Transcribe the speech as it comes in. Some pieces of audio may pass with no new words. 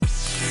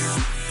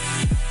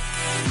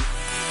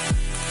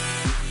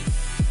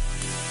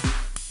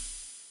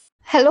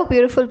Hello,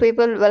 beautiful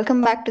people.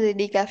 Welcome back to the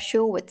Decaf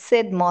Show with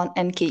Sid, Mon,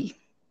 and Key.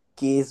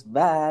 Case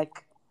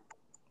back.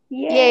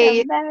 Yay, Yay!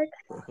 I'm back.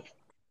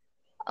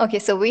 Okay,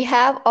 so we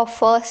have our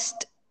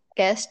first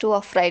guest to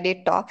our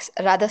Friday talks,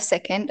 rather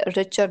second,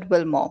 Richard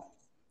Wilmore.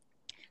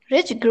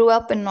 Rich grew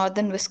up in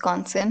northern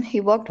Wisconsin. He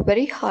worked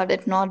very hard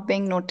at not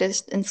being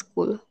noticed in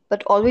school,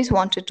 but always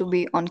wanted to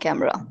be on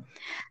camera.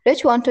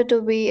 Rich wanted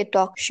to be a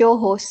talk show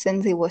host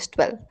since he was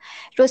 12.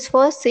 It was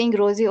first seeing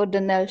Rosie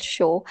O'Donnell's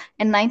show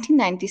in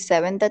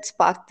 1997 that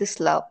sparked this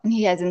love, and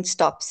he hasn't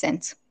stopped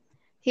since.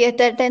 He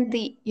attended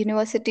the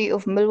University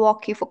of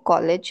Milwaukee for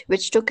college,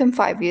 which took him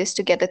 5 years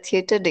to get a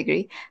theater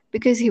degree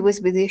because he was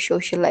busy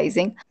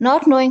socializing.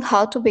 Not knowing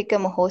how to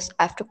become a host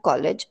after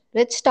college,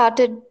 Rich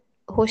started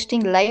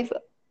hosting live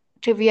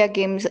trivia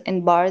games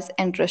in bars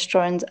and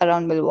restaurants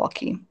around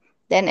Milwaukee.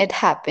 Then it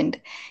happened.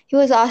 He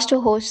was asked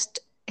to host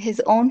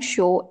his own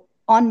show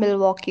on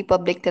Milwaukee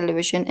Public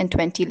Television in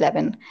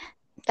 2011.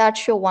 That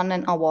show won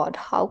an award.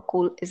 How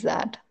cool is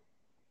that?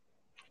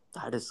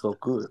 That is so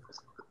cool.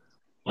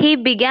 He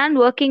began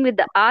working with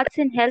the arts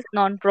and health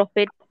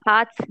nonprofit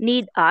Hearts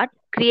Need Art,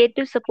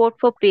 creative support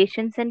for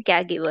patients and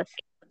caregivers.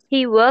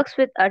 He works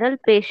with adult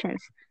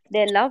patients,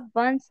 their loved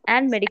ones,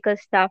 and medical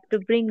staff to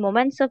bring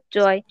moments of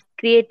joy,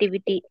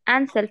 creativity,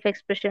 and self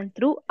expression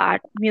through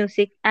art,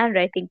 music, and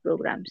writing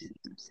programs.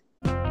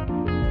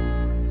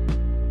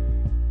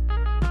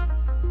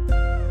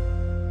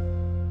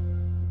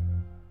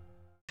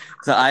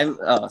 So I'm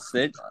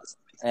Sid,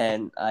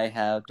 and I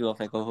have two of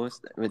my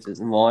co-hosts, which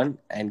is Mon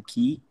and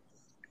Key.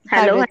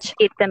 Hi, Hello, I'm Rich.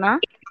 Kirtana.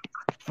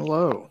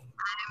 Hello.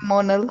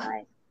 Monal.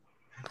 Hi.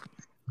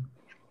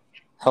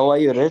 How are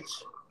you, Rich?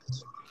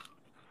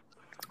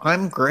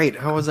 I'm great.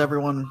 How is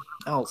everyone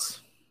else?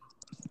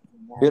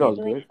 We're all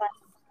Doing good. fine.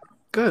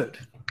 Good.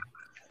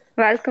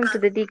 Welcome to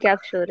the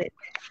Decaf Show, Rich.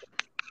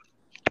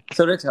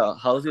 So, Rich,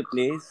 how's your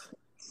place?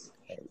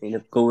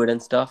 COVID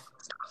and stuff.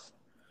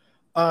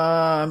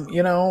 I'm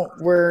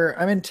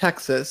in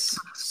Texas,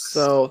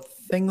 so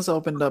things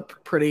opened up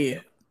pretty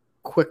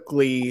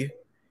quickly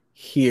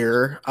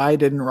here. I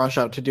didn't rush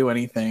out to do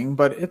anything,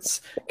 but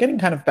it's getting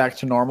kind of back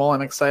to normal.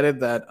 I'm excited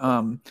that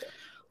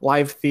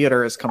live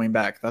theater is coming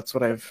back. That's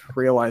what I've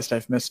realized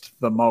I've missed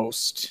the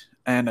most.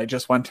 And I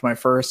just went to my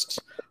first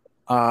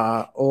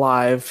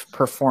live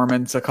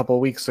performance a couple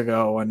weeks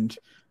ago, and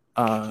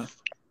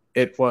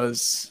it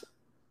was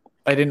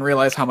I didn't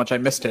realize how much I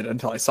missed it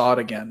until I saw it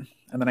again,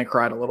 and then I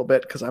cried a little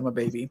bit because I'm a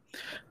baby.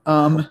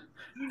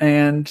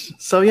 And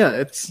so yeah,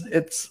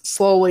 it's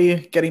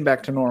slowly getting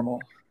back to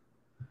normal.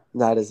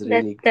 That is That,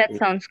 really that great.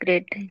 sounds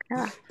great.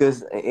 Yeah.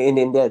 Because in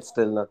India, it's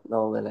still not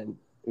normal, and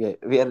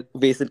we are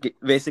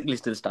basically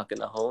still stuck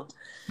in our home.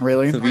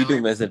 Really? So we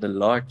do miss it a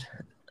lot.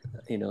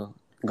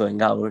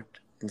 Going out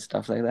and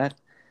stuff like that.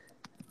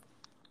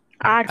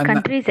 Our And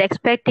country is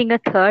expecting a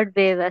third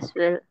wave as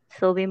well,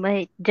 so we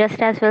might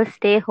just as well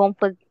stay home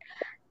for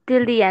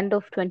till the end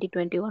of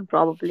 2021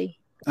 probably.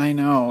 I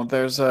know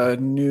there's a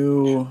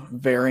new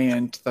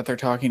variant that they're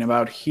talking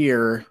about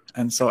here,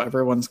 and so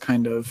everyone's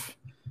kind of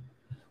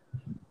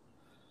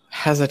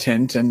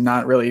hesitant and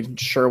not really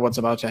sure what's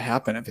about to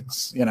happen. If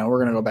it's we're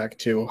gonna go back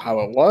to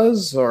how it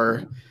was,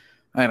 or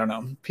I don't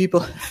know.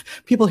 People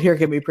here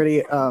can be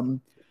pretty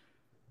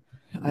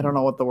I don't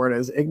know what the word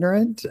is,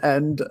 ignorant,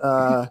 and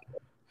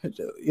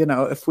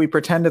if we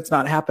pretend it's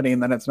not happening,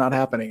 then it's not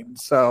happening.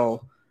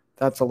 So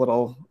that's a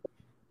little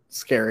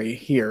scary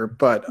here,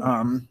 but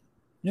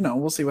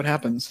we'll see what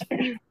happens.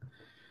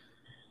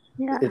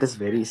 Yeah. It is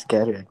very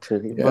scary,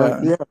 actually. Yeah.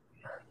 But yeah,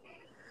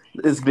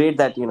 it's great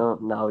that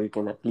now you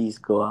can at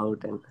least go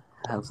out and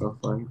have some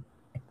fun.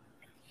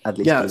 At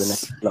least for the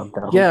next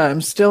lockdown. Yeah, I'm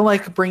still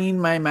bringing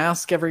my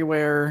mask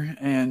everywhere,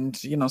 and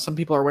some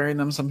people are wearing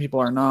them, some people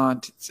are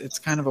not. It's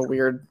kind of a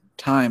weird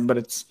time, but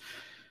it's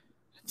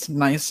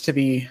nice to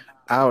be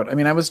out. I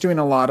mean, I was doing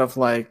a lot of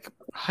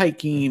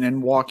hiking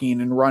and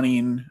walking and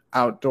running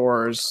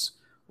outdoors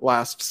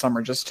last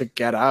summer just to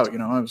get out.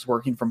 I was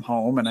working from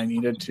home and I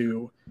needed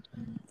to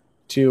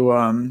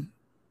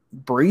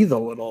breathe a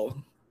little,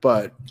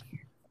 but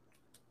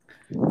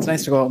it's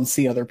nice to go out and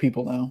see other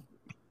people now.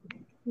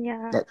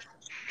 Yeah.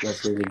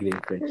 That's really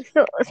great, Rich.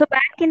 So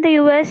back in the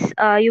US,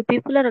 you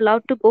people are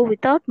allowed to go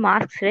without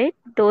masks, right?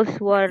 Those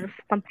who are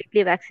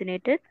completely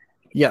vaccinated.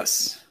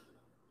 Yes.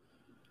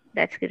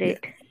 That's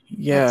great.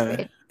 Yeah. That's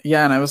great.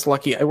 Yeah, and I was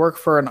lucky. I work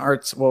for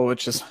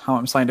which is how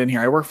I'm signed in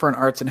here. I work for an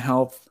arts and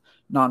health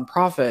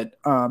nonprofit.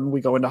 We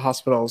go into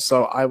hospitals,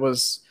 so I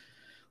was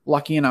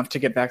lucky enough to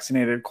get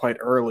vaccinated quite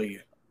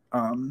early.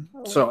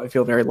 So I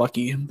feel very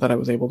lucky that I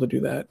was able to do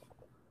that.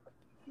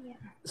 Yeah.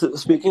 So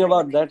speaking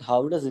about that,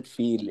 how does it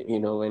feel,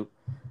 when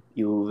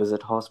you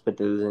visit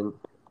hospitals and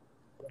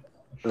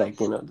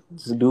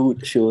do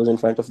shows in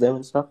front of them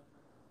and stuff?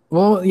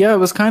 Well, yeah, it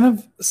was kind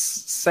of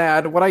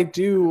sad. What I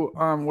do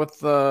with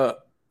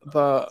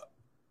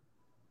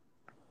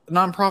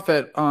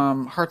nonprofit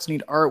Hearts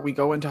Need Art, we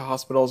go into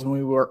hospitals and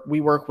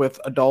we work with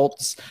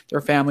adults,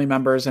 their family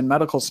members, and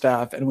medical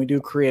staff, and we do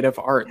creative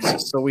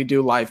arts. So we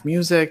do live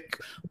music,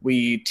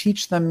 we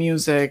teach them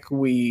music,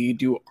 we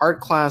do art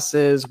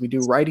classes, we do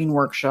writing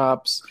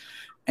workshops,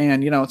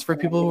 and it's for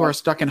people who are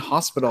stuck in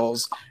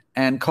hospitals.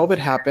 And COVID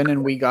happened,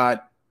 and we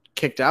got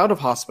kicked out of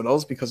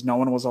hospitals because no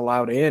one was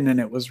allowed in, and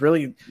it was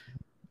really,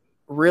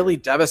 really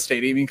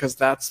devastating because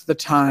that's the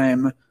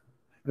time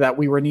that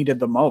we were needed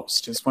the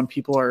most, is when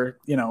people are,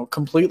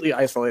 completely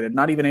isolated,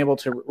 not even able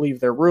to leave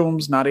their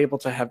rooms, not able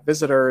to have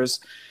visitors.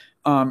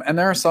 And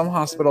there are some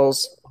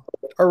hospitals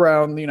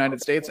around the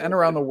United States and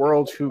around the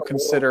world who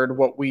considered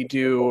what we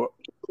do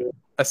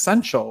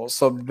essential.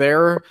 So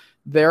their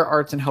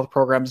arts and health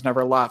programs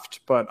never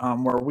left, but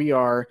where we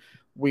are,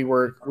 we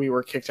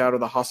were kicked out of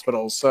the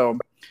hospitals. So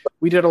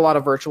we did a lot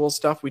of virtual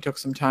stuff. We took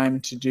some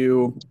time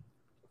to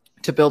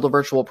build a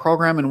virtual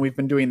program, and we've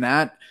been doing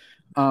that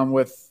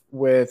with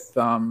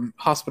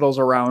hospitals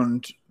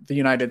around the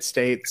United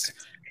States.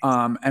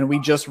 And we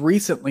just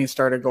recently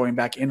started going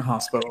back in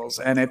hospitals,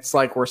 and it's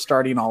like we're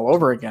starting all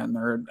over again.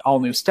 They're all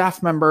new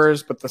staff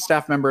members, but the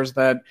staff members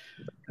that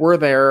were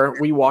there,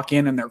 we walk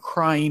in and they're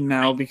crying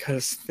now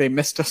because they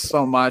missed us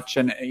so much.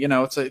 And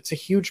it's a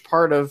huge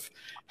part of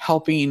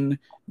helping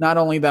not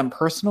only them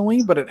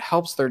personally, but it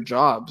helps their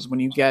jobs when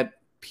you get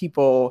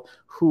people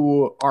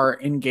who are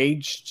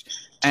engaged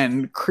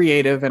and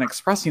creative and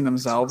expressing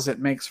themselves. It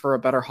makes for a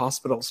better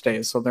hospital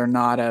stay. So they're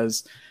not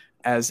as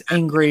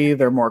angry.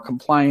 They're more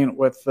compliant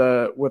with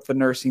the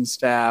nursing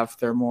staff.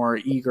 They're more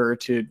eager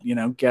to,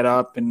 get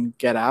up and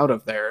get out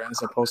of there,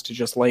 as opposed to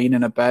just laying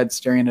in a bed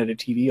staring at a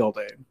TV all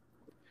day.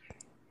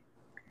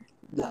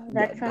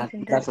 That sounds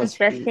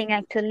interesting,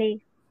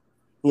 actually.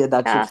 Yeah,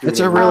 that's it's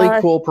a really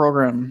cool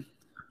program.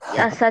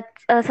 Yeah, such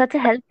a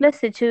helpless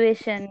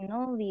situation.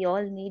 We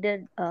all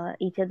needed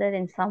each other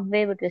in some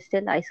way, but we're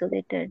still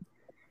isolated.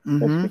 So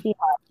it's pretty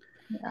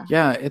hard.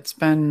 Yeah, it's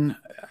been,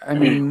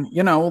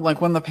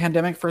 like when the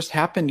pandemic first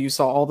happened, you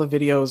saw all the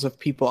videos of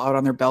people out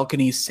on their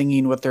balconies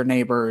singing with their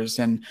neighbors,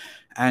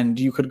 and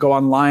you could go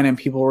online and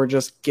people were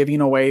just giving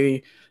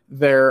away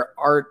their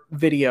art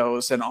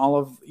videos and all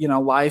of,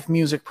 live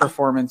music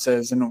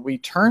performances. And we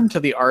turned to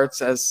the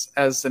arts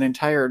as an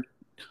entire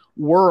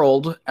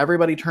world.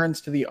 Everybody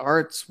turns to the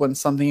arts when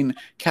something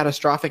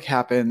catastrophic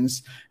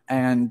happens.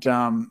 And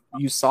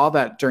you saw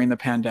that during the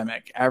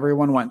pandemic.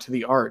 Everyone went to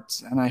the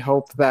arts. And I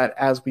hope that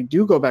as we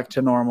do go back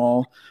to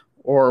normal,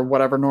 or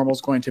whatever normal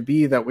is going to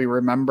be, that we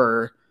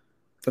remember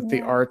that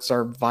the arts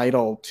are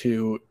vital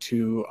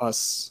to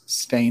us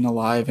staying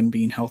alive and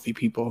being healthy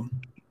people.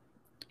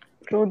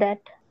 True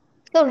that.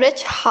 So,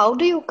 Rich, how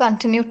do you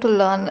continue to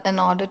learn in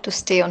order to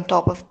stay on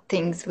top of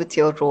things with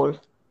your role?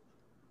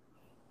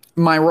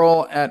 My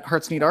role at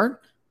Hearts Need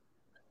Art?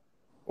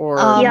 Or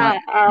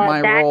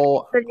my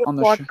role on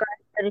the podcast,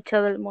 the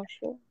Richard Wilmore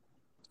Show?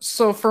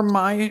 So for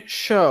my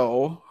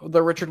show,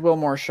 the Richard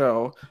Wilmore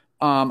Show,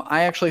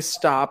 I actually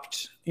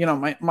stopped,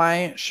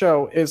 my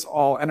show is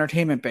all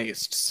entertainment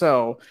based.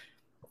 So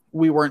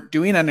we weren't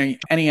doing any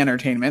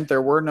entertainment.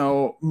 There were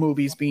no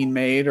movies being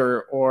made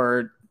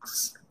or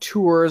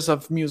tours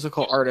of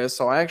musical artists.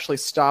 So I actually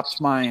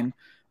stopped mine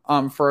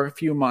for a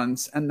few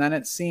months. And then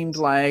it seemed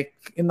like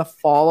in the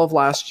fall of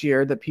last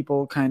year that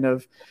people kind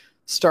of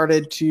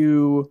started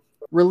to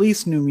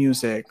release new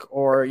music,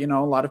 or, a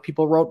lot of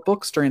people wrote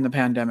books during the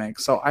pandemic.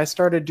 So I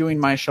started doing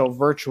my show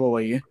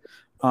virtually,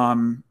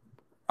 filming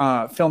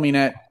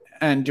it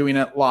and doing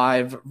it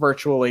live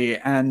virtually.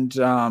 And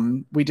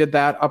we did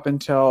that up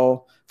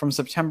until from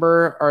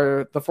September,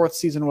 or the fourth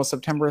season was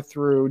September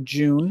through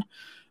June.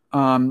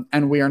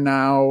 And we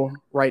are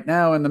right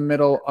now in the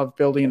middle of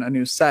building a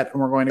new set,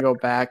 and we're going to go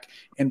back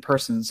in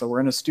person. So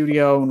we're in a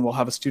studio, and we'll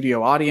have a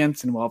studio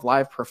audience, and we'll have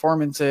live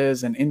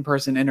performances and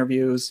in-person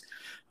interviews.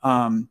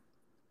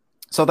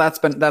 So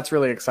that's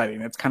really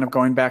exciting. It's kind of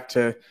going back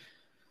to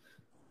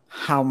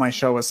how my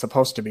show is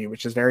supposed to be,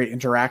 which is very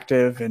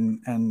interactive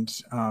and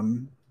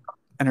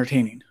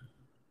entertaining.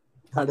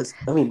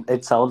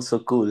 It sounds so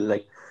cool.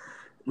 Like,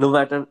 no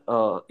matter,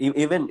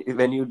 even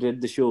when you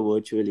did the show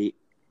virtually,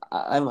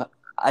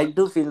 I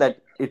do feel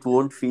that it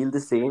won't feel the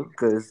same,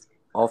 because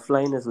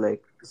offline is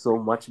like so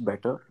much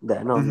better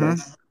than online.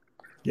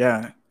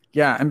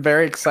 Yeah, I'm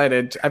very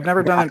excited. I've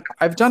never done it.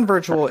 I've done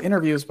virtual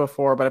interviews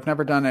before, but I've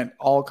never done it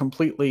all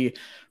completely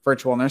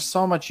virtual. And there's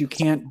so much you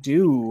can't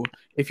do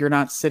if you're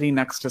not sitting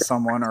next to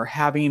someone or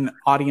having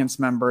audience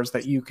members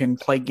that you can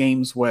play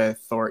games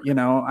with, or,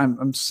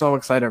 I'm so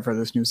excited for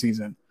this new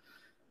season.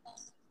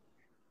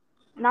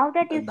 Now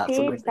that you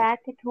stayed back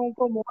at home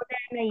for more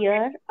than a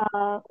year,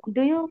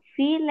 do you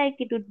feel like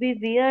it would be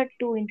weird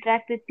to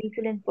interact with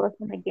people in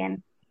person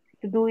again,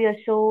 to do your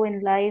show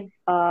in live,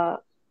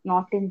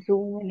 not in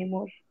Zoom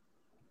anymore?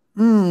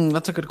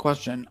 That's a good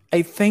question.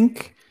 I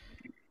think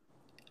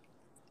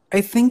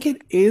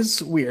it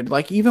is weird.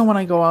 Like, even when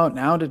I go out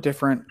now to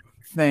different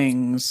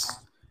things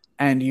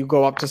and you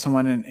go up to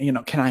someone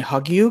and, can I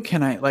hug you?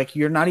 Can I, like,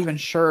 you're not even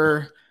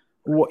sure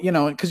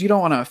because you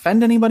don't want to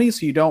offend anybody,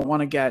 so you don't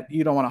want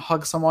to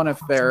hug someone if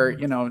they're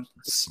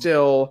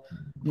still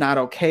not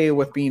okay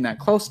with being that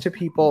close to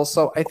people.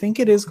 So I think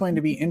it is going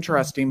to be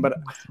interesting, but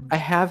I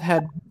have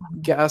had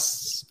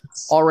guests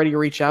already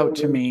reach out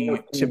to me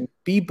to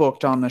be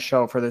booked on the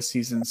show for this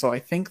season. So I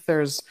think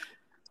there's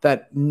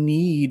that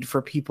need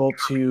for people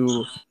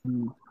to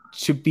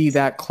be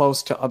that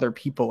close to other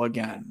people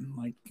again.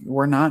 Like,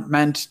 we're not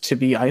meant to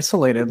be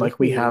isolated like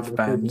we have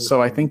been.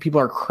 So I think people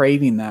are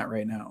craving that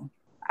right now.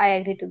 I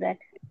agree to that.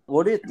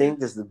 What do you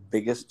think is the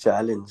biggest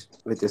challenge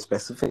with your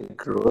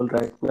specific role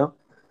right now?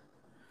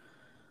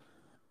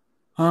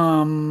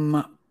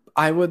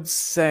 I would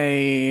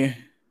say,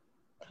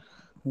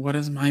 what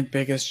is my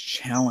biggest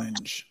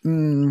challenge?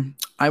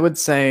 I would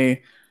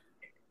say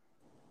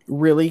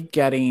really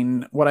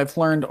getting what I've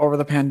learned over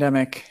the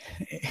pandemic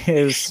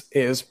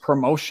is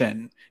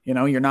promotion.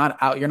 You're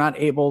not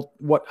able,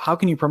 how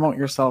can you promote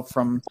yourself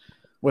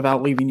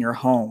without leaving your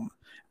home?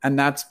 And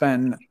that's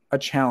been a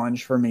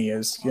challenge for me,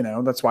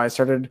 that's why I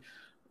started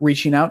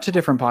reaching out to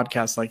different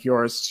podcasts like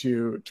yours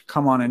to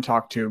come on and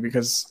talk to,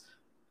 because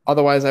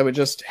otherwise I would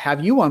just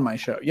have you on my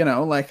show,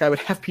 like I would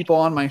have people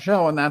on my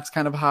show, and that's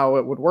kind of how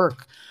it would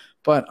work.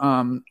 But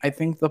I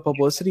think the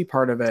publicity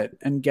part of it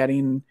and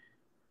getting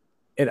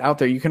it out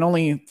there, you can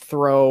only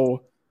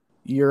throw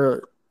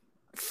your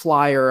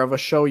flyer of a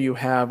show you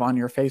have on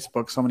your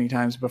Facebook so many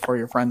times before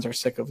your friends are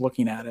sick of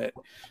looking at it.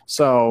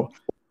 So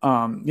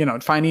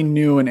finding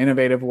new and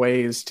innovative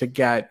ways to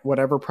get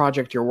whatever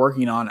project you're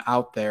working on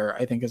out there,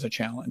 I think is a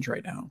challenge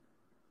right now.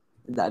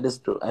 That is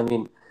true. I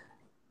mean,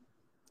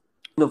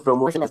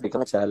 promotion has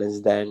become a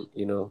challenge than,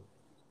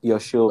 your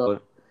show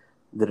or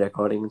the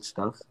recording and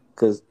stuff.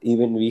 Because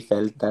even we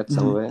felt that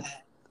somewhere,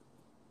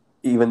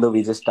 even though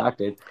we just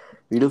started,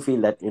 we do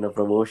feel that,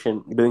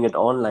 promotion, doing it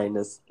online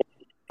is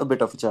a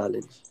bit of a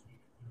challenge.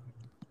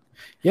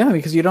 Yeah,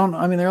 because there are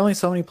only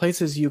so many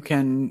places you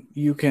can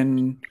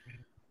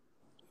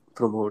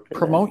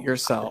promote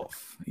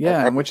yourself.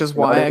 Yeah, which is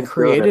why I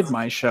created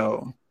my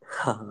show.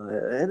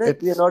 And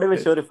we're not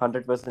even sure if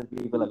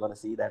 100% people are going to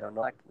see that or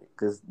not,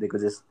 because they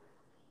could just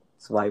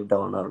swipe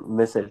down or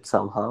miss it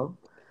somehow.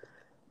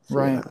 So,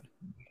 right.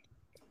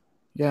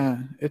 Yeah,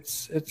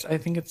 I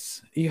think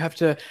you have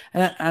to,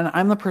 and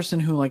I'm the person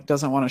who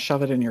doesn't want to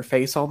shove it in your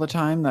face all the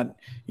time that,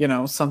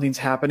 something's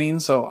happening.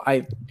 So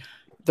I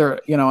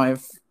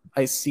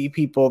see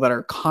people that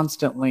are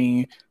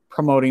constantly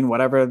promoting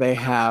whatever they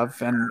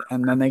have, and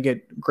then they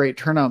get great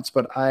turnouts,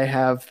 but I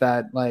have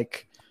that,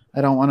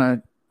 I don't want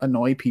to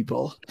annoy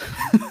people.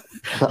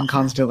 I'm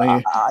constantly,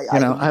 I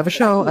have a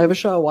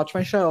show, watch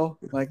my show.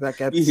 Like, that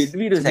gets,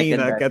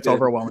 that gets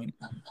overwhelming.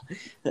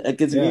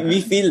 Because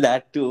we feel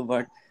that too,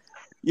 but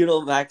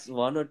max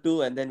one or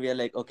two, and then we are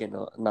like, okay,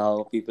 no,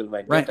 now people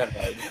might get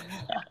annoyed.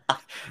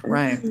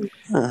 Right.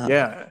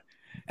 Yeah.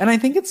 And I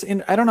think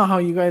I don't know how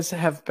you guys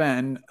have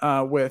been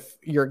with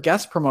your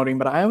guest promoting,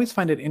 but I always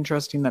find it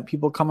interesting that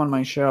people come on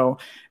my show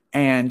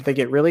and they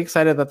get really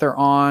excited that they're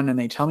on, and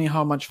they tell me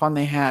how much fun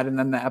they had, and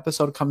then the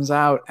episode comes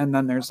out, and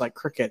then there's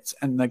crickets,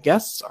 and the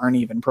guests aren't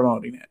even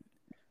promoting it.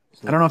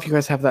 I don't know if you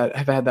guys have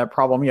had that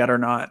problem yet or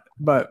not,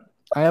 but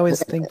I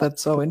always think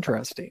that's so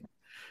interesting.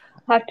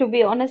 To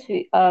be honest,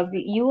 you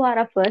are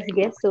our first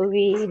guest, so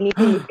we need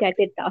to look at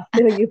it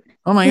after you.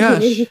 Oh my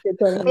gosh!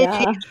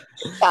 Yeah.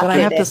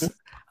 But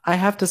I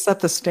have to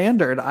set the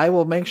standard. I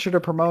will make sure to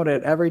promote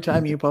it every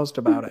time you post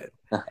about it.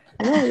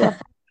 No,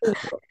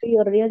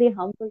 you're really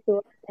humble to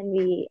us, and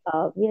we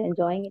are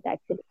enjoying it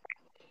actually.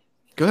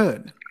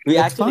 Good.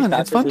 It's fun.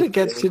 It's fun to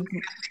get to.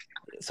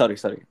 Sorry.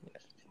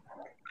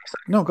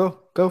 No,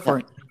 go for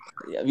it.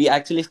 Yeah, we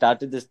actually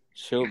started this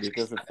show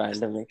because of the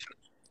pandemic.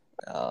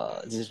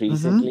 Just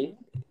recently.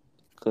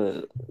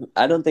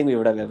 I don't think we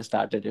would have ever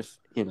started if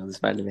this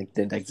pandemic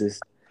didn't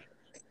exist.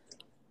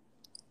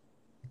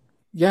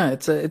 Yeah,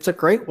 it's a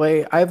great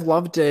way. I've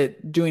loved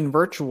it doing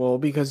virtual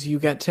because you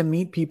get to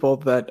meet people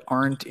that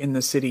aren't in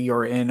the city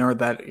you're in, or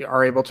that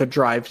are able to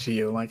drive to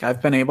you.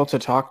 I've been able to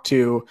talk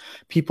to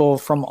people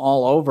from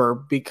all over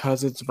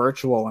because it's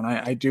virtual, and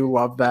I do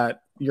love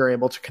that you're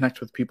able to connect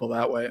with people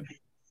that way.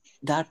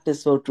 That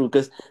is so true,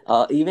 because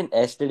even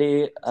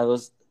yesterday I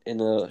was in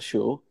a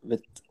show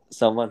with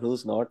someone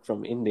who's not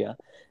from India,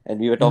 and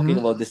we were talking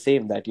about the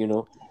same, that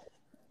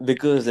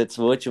because it's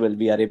virtual,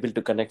 we are able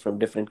to connect from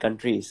different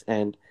countries,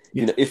 and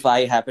if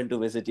I happen to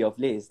visit your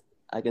place,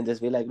 I can just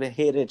be like,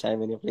 hey Rich,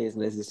 I'm in your place,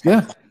 let's just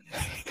yeah,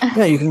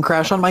 you can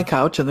crash on my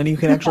couch, and then you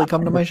can actually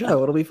come to my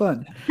show. It'll be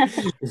fun.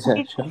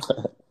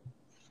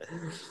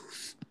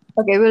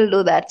 Okay, we'll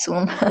do that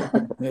soon.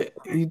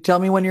 You tell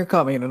me when you're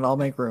coming, and I'll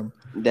make room.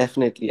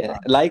 Definitely. Yeah.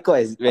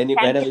 Likewise,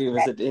 whenever you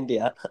visit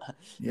India,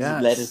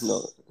 yes. Let us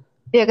know.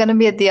 We are going to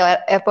be at the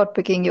airport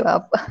picking you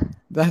up.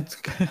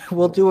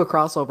 We'll do a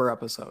crossover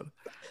episode.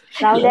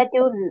 Now that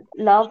you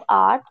love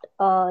art,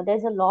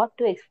 there's a lot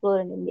to explore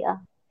in India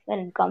when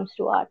it comes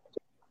to art.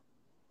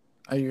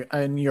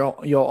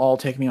 You'll all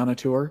take me on a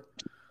tour?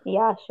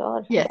 Yeah,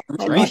 sure. Yeah.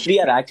 We three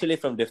are actually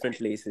from different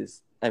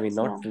places. I mean,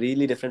 not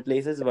really different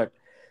places, but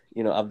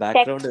our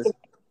background is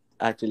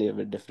actually a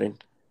bit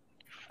different.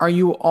 are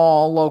you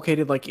all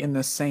located like in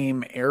the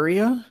same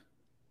area?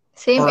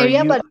 Same Or are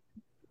area, you but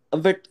A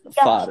bit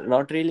Yeah, far,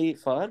 not really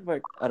far,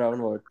 but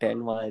around what, 10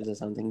 miles or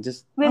something.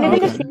 Just we live oh, in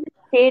the okay. okay? same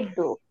state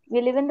though.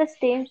 We live in the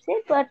same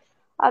state, but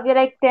we're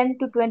like 10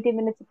 to 20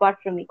 minutes apart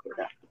from each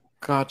other.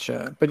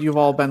 Gotcha. But you've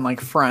all been like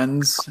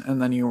friends,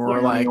 and then you Yeah.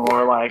 were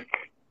like,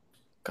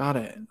 got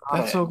it.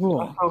 That's so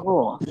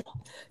cool.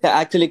 yeah,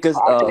 actually, because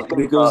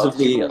of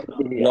the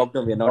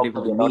lockdown, we are not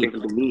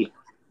able to meet.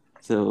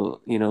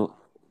 So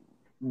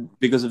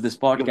because of this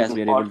podcast,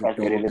 we are able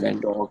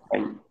to talk,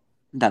 and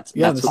that's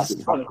Yeah, that's this so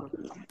is cool.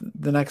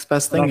 the next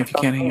best thing if you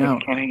can't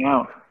hang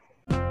out.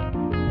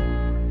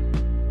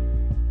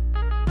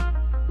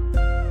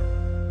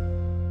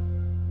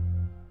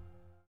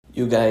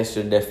 You guys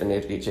should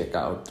definitely check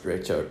out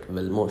Richard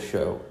Wilmore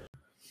show.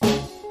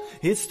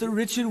 It's the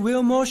Richard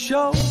Wilmore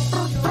Show.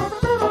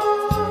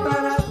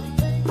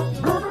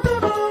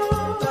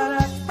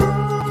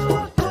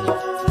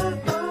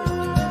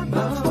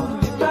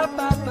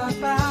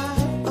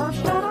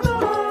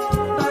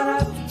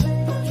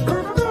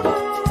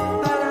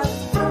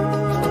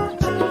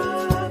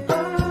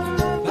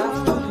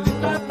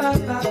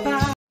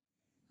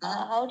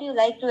 How do you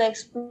like to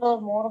explore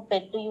more of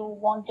it? Do you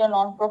want your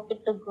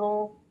non-profit to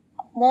grow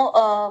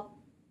more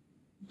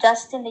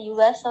just in the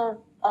US or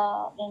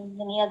in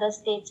many other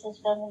states as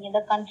well, in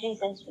other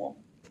countries as well?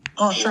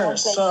 Oh, sure.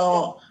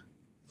 So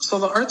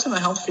the arts and the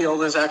health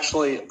field is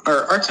actually,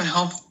 or arts and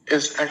health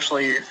is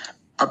actually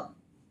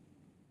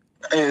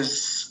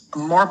is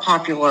more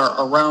popular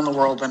around the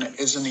world than it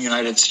is in the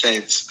United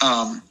States.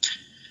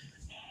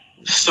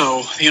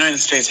 So the United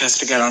States has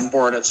to get on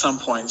board at some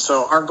point.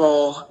 So our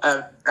goal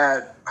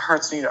at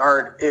Hearts Need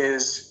Art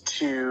is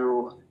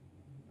to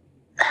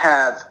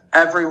have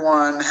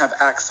everyone have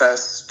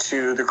access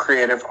to the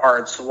creative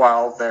arts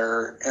while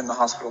they're in the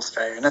hospital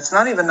stay. And it's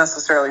not even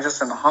necessarily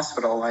just in the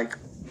hospital. Like,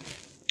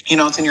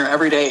 it's in your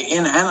everyday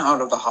in and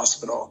out of the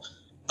hospital.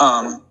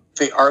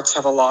 The arts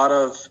have a lot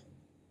of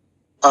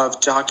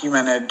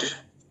documented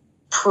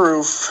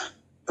proof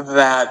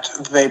that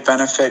they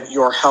benefit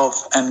your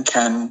health and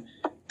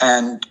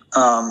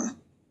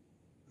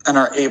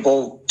are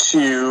able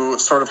to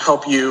sort of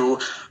help you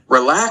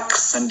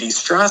relax and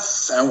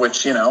de-stress, and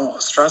which,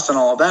 stress and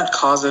all of that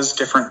causes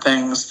different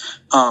things.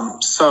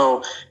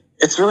 So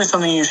it's really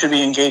something you should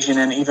be engaging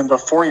in even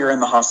before you're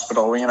in the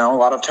hospital. A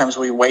lot of times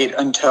we wait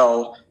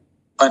until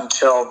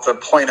the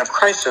point of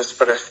crisis,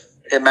 but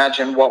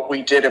imagine what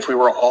we did if we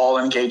were all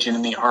engaging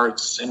in the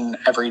arts in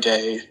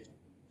everyday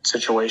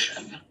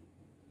situation.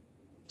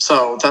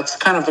 So that's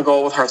kind of the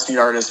goal with Hearts Need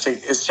Art is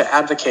to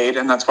advocate,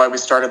 and that's why we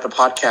started the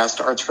podcast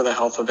Arts for the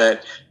Health of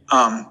It,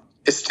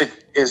 is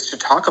to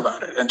talk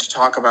about it and to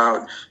talk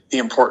about the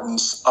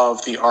importance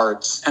of the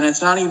arts. And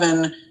it's not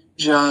even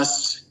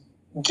just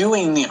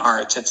doing the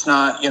arts. It's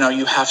not,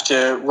 you have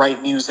to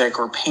write music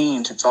or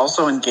paint. It's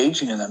also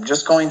engaging in them,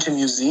 just going to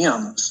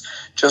museums,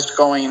 just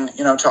going,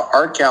 to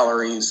art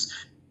galleries,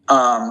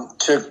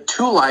 to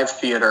live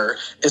theater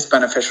is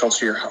beneficial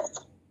to your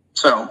health.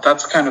 So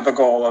that's kind of the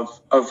goal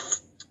of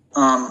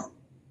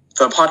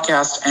the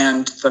podcast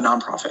and the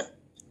nonprofit.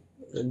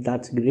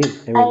 That's great.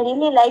 I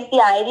really like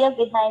the idea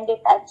behind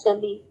it,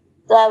 actually.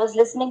 So I was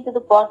listening to the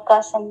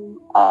podcast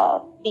some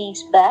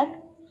weeks back,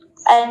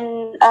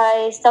 and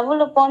I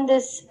stumbled upon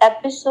this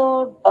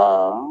episode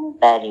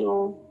where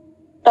you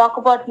talk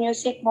about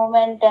music,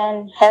 movement,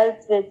 and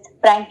health with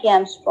Frankie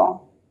Armstrong.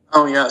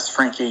 Oh yes,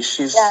 Frankie.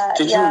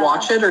 Did you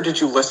watch it or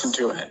did you listen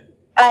to it?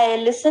 I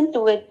listened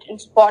to it in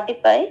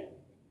Spotify.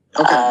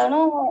 Okay.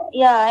 No,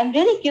 yeah, I'm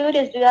really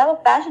curious. Do you have a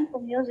passion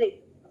for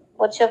music?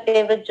 What's your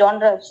favorite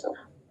genre? So,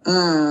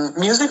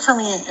 music for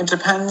me, it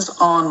depends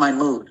on my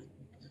mood.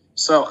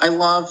 So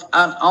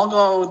I'll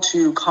go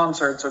to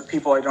concerts with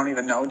people I don't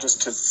even know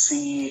just to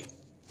see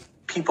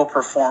people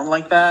perform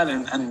like that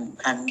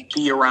and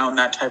be around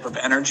that type of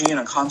energy in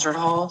a concert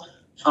hall.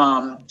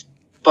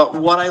 But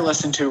what I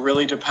listen to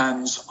really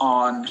depends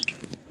on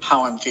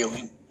how I'm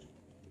feeling.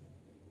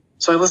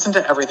 So I listen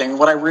to everything.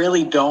 What I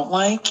really don't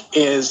like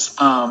is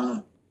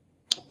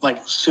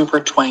like super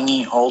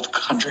twangy old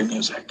country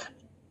music.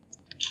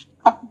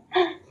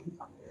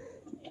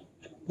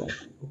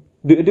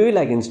 Do you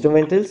like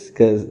instrumentals?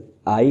 Because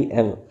I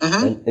am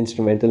an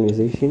instrumental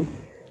musician.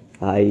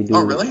 I do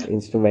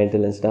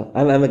instrumental and stuff.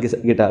 I'm a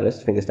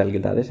guitarist, fingerstyle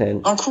guitarist,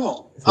 and oh,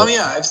 cool. So,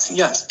 I've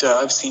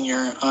seen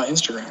your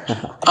Instagram.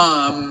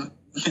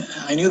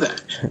 I knew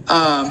that.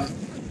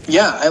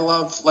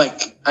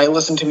 I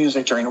listen to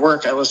music during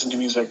work. I listen to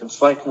music.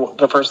 It's like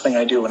the first thing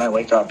I do when I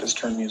wake up is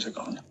turn music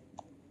on.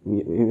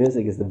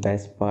 Music is the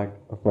best part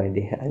of my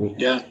day. I mean,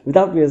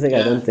 without music,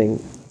 I don't think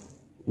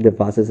there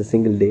passes a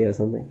single day or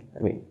something.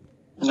 I mean,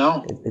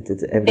 no.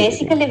 It's everything.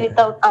 Basically,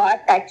 without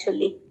art,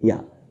 actually.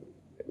 Yeah.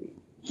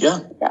 Yeah,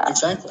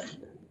 exactly.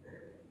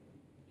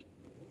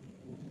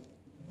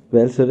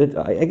 Well, so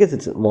I guess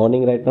it's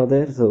morning right now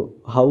there. So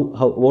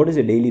what is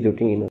your daily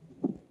routine?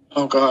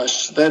 Oh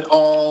gosh, that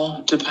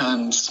all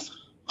depends.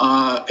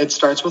 It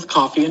starts with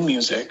coffee and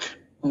music.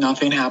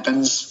 Nothing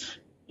happens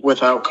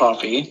without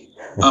coffee.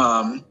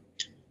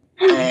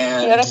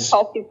 And You're a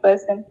coffee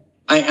person.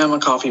 I am a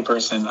coffee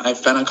person.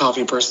 I've been a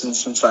coffee person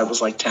since I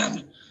was like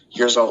 10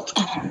 years old.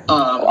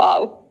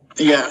 Wow.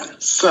 Yeah,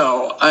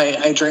 so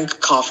I drink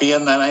coffee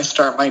and then I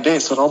start my day.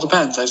 So it all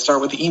depends. I start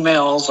with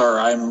emails, or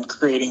I'm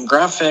creating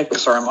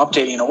graphics, or I'm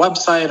updating a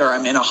website, or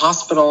I'm in a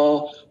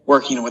hospital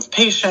working with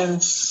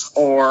patients,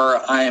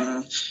 or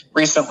I'm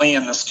recently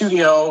in the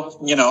studio,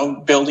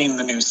 building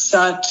the new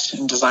set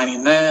and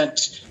designing that.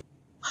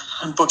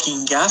 I'm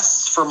booking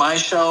guests for my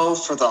show,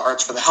 for the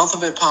Arts for the Health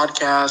of It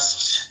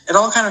podcast. It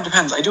all kind of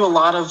depends. I do a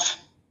lot of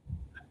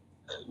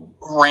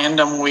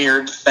random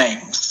weird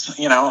things.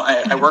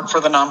 I work for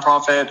the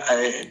nonprofit.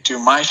 I do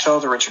my show,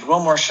 the Richard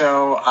Wilmore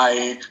Show.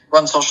 I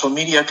run social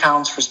media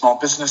accounts for small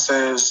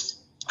businesses.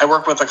 I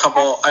work with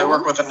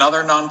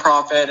another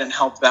nonprofit and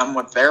help them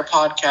with their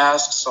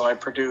podcast. So I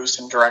produce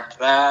and direct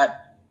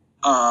that.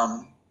 My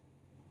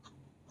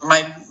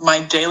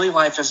daily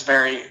life is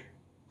very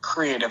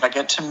creative. I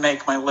get to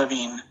make my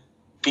living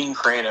being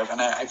creative,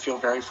 and I feel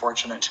very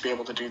fortunate to be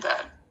able to do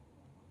that.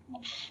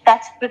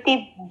 That's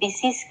pretty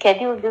busy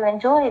schedule. Do you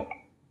enjoy it?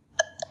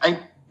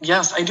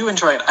 Yes, I do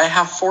enjoy it. I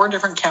have 4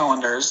 different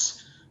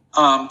calendars,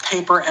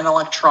 paper and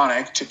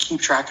electronic, to keep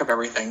track of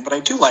everything. But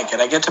I do like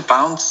it. I get to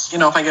bounce.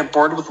 If I get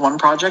bored with one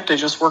project, I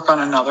just work on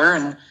another.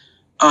 And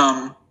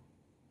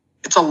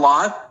it's a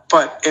lot,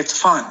 but it's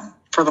fun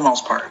for the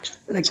most part.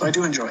 So I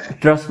do enjoy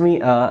it. Trust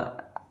me,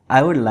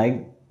 I would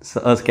like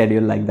a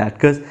schedule like that,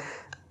 because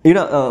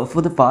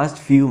for the past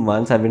few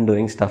months I've been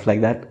doing stuff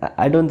like that.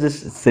 I don't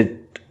just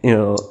sit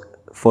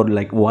for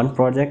like one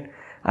project.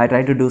 I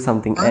try to do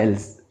something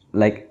else.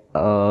 Like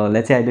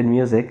let's say I did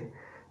music,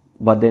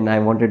 but then I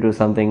wanted to do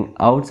something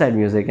outside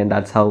music, and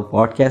that's how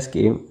podcast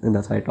came, and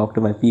that's how I talked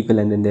to my people,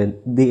 and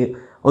then they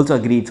also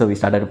agreed, so we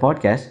started a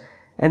podcast.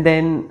 And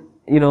then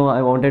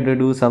I wanted to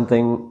do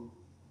something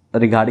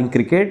regarding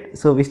cricket,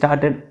 so we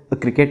started a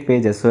cricket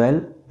page as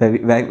well,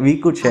 where we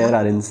could share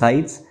our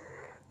insights.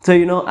 So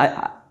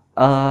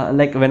I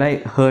like when I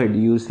heard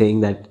you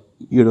saying that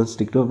you don't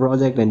stick to a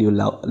project and you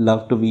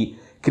love to be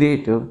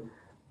creative,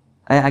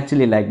 I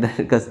actually like that,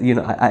 because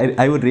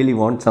I would really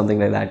want something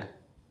like that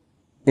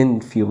in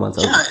few months.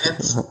 Yeah,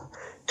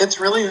 it's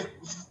really,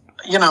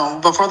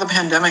 before the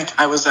pandemic,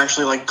 I was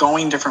actually like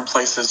going different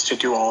places to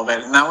do all of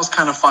it, and that was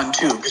kind of fun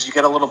too, because you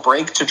get a little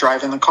break to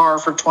drive in the car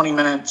for 20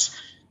 minutes.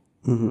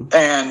 Mm-hmm.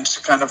 And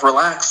kind of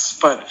relax.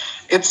 But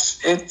it's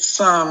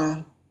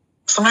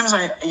sometimes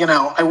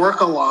I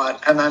work a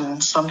lot, and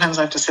then sometimes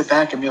I have to sit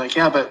back and be like,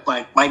 yeah, but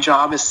like my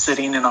job is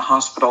sitting in a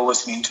hospital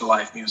listening to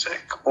live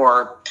music,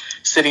 or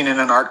sitting in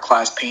an art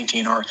class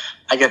painting, or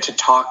I get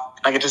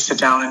to sit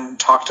down and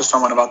talk to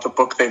someone about the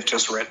book they've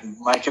just written.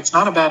 Like, it's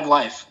not a bad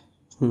life.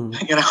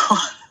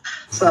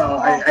 So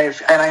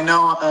I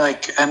know,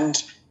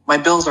 and my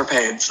bills are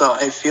paid, so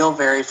I feel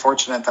very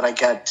fortunate that I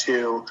get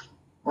to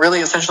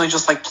really essentially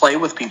just like play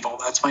with people.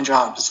 That's my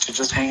job, is to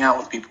just hang out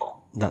with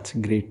people. That's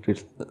great.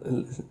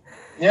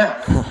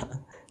 Yeah.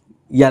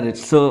 Yeah, Rich.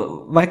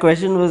 So my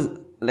question was,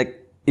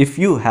 like, if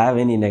you have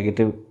any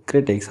negative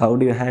critics, how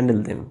do you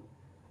handle them?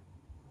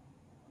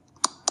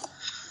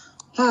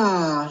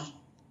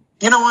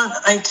 You know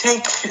what?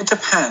 It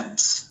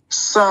depends.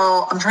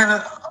 So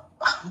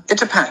it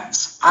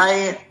depends.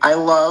 I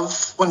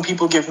love when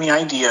people give me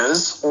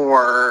ideas,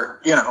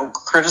 or,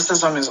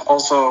 criticism is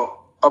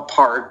also a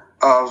part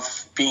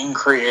of being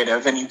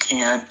creative, and you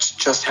can't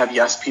just have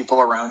yes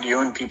people around you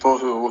and people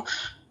who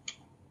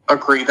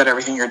agree that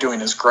everything you're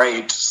doing is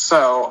great.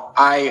 So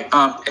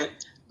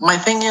my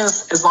thing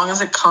is, as long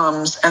as it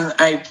comes, and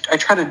I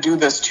try to do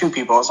this to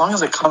people, as long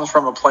as it comes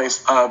from a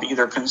place of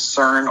either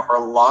concern or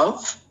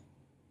love,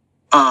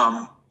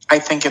 I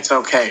think it's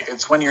okay.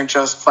 It's when you're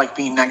just like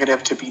being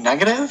negative to be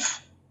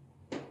negative,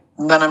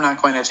 then I'm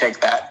not going to take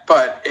that.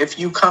 But if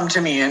you come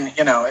to me and,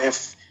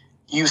 if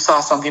you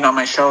saw something on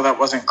my show that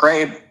wasn't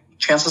great,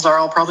 chances are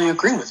I'll probably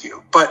agree with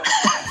you. But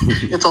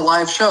it's a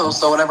live show,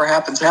 so whatever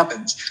happens,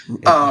 happens.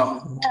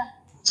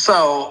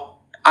 So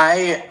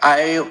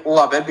I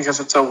love it because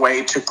it's a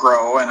way to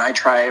grow, and I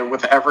try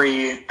with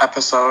every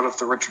episode of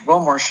the Richard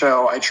Wilmore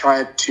Show, I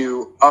try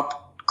to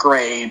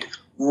upgrade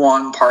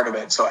one part of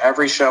it. So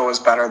every show is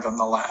better than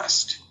the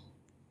last.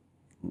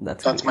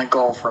 That's my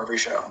goal for every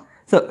show.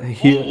 So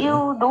here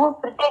you do a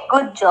pretty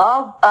good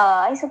job.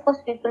 I suppose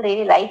people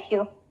really like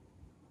you.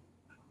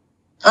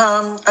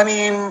 I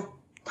mean,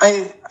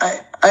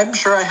 I'm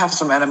sure I have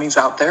some enemies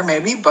out there,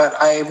 maybe, but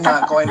I'm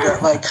not going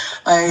to,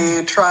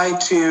 I try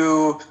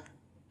to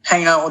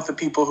hang out with the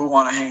people who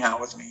want to hang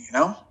out with me,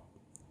 Yeah.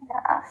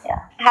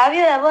 Have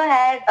you ever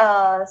had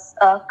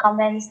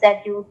comments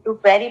that you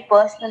took very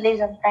personally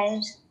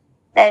sometimes,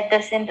 that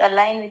doesn't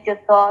align with your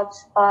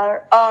thoughts,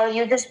 or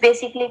you just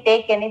basically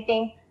take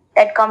anything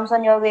that comes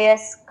on your way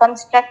as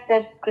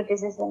constructive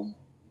criticism?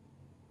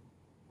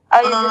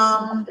 Or you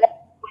just let it go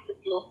with the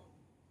flow?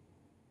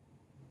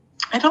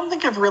 I don't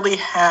think I've really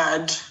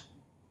had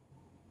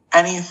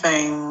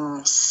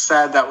anything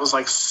said that was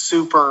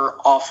super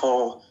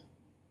awful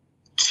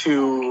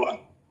to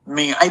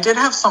me. I did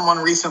have someone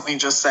recently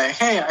just say,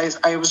 hey,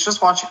 I was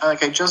just watching, I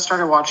just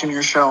started watching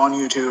your show on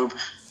YouTube.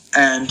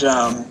 and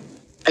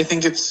I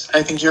think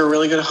you're a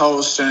really good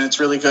host, and it's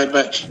really good.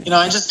 But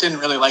I just didn't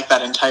really like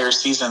that entire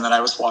season that I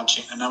was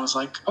watching, and I was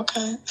like,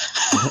 okay,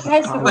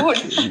 That's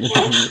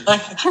rude.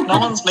 like no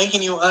one's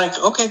making you like,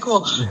 okay,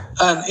 cool.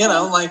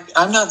 And like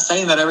I'm not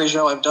saying that every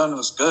show I've done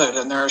was good,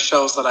 and there are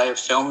shows that I have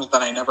filmed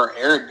that I never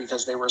aired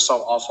because they were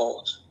so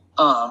awful.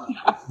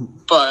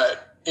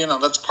 But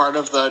that's part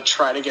of the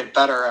try to get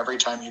better every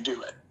time you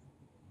do it,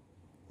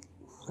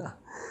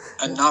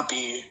 and not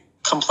be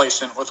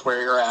complacent with where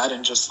you're at,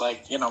 and just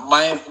like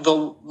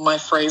my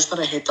phrase that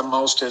I hate the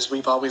most is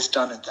we've always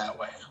done it that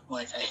way.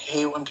 Like I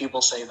hate when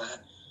people say that,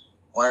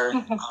 where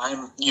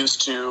I'm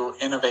used to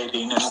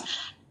innovating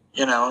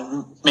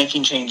and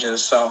making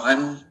changes. So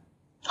I'm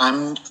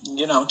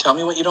tell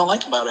me what you don't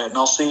like about it, and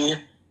I'll see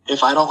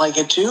if I don't like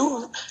it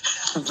too.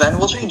 Then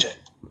we'll change it.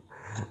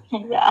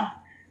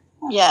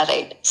 Yeah,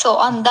 right. So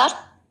on that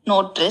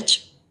note,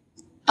 Rich,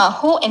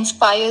 who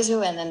inspires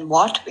you and in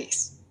what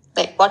ways?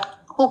 Like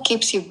who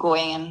keeps you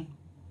going?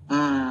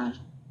 And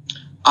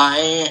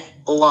I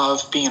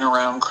love being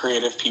around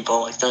creative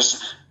people. Like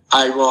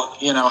I will,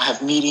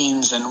 have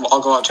meetings, and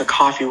I'll go out to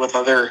coffee with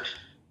other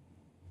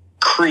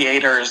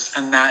creators,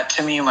 and that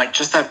to me, like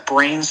just that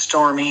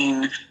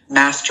brainstorming,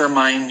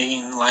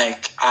 masterminding,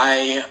 like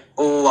I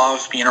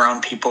love being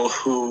around people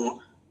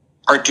who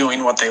are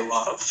doing what they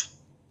love.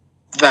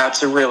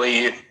 That's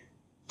really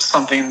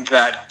something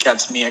that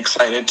gets me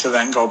excited to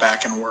then go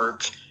back and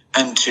work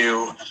and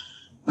to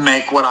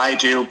make what I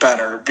do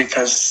better,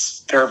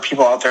 because there are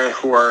people out there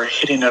who are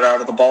hitting it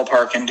out of the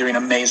ballpark and doing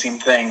amazing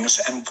things,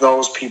 and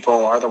those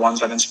people are the ones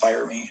that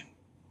inspire me.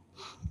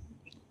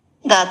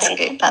 that's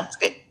great. That's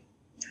great.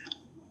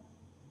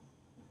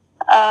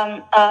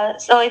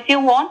 So if you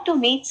want to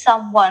meet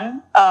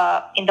someone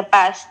in the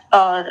past,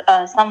 or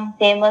some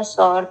famous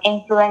or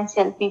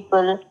influential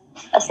people,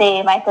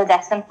 say Michael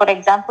Jackson, for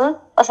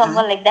example, or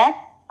someone like that,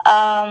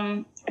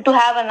 to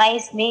have a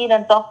nice meal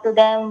and talk to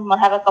them or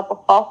have a cup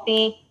of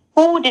coffee,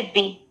 who would it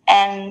be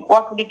and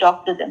what would you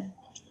talk to them?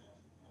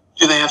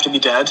 Do they have to be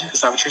dead?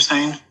 Is that what you're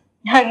saying?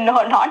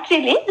 No, not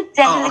really.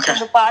 Generally okay. from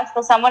the past,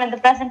 or someone in the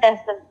present as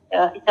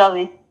well. It's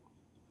always.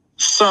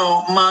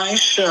 So my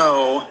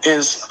show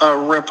is a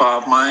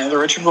ripoff. The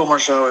Richard Wilmore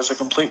Show is a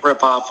complete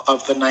ripoff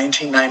of the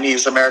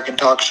 1990s American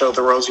talk show,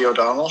 The Rosie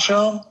O'Donnell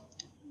Show.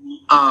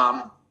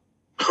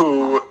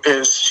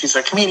 She's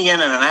a comedian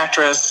and an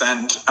actress,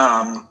 and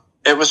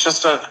it was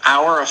just an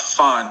hour of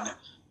fun.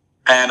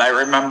 And I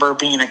remember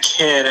being a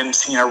kid and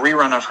seeing a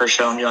rerun of her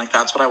show and being like,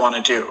 that's what I want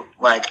to do.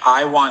 Like,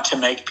 I want to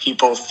make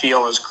people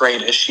feel as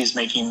great as she's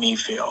making me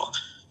feel.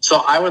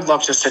 So I would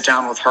love to sit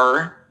down with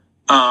her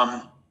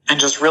and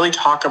just really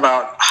talk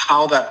about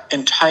how that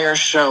entire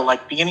show,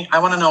 like I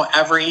want to know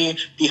every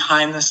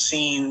behind the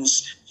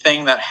scenes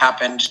thing that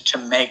happened to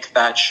make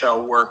that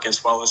show work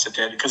as well as it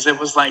did. Because it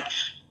was like,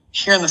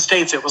 here in the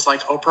States, it was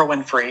like Oprah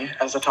Winfrey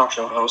as a talk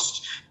show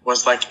host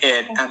was like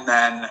it. And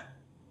then,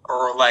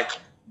 or like,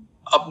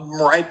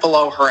 right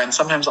below her and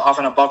sometimes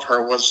often above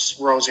her was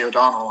Rosie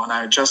O'Donnell. And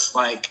I just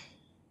like,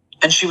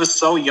 and she was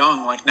so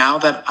young. Like now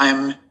that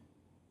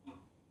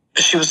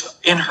she was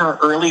in her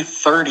early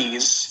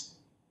 30s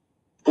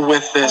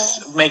with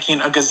this,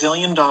 making a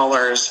gazillion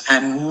dollars,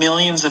 and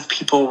millions of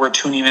people were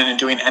tuning in and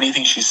doing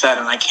anything she said.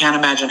 And I can't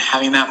imagine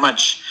having that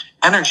much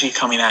energy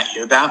coming at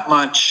you, that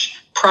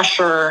much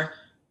pressure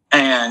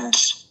and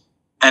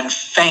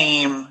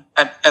fame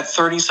at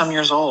 30 some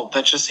years old.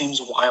 That just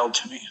seems wild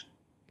to me.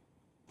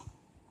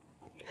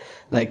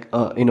 Like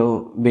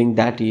being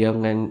that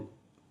young and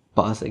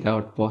passing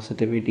out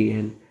positivity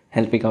and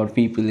helping out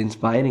people,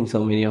 inspiring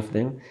so many of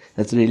them,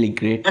 that's really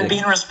great. And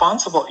being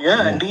responsible.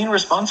 And being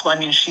responsible. I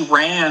mean, she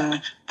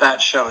ran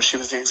that show. She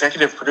was the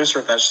executive producer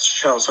of that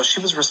show, so she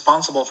was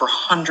responsible for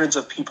hundreds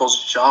of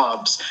people's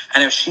jobs.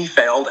 And if she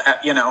failed,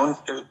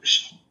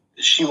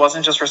 she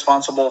wasn't just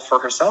responsible for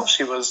herself,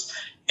 she was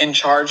in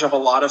charge of a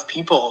lot of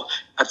people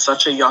at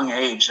such a young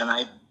age. And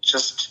I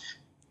just,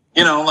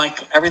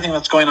 like everything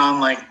that's going on,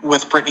 like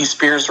with Britney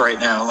Spears right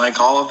now, like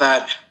all of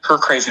that, her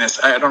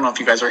craziness. I don't know if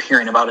you guys are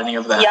hearing about any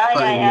of that.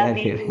 Yeah,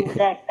 we do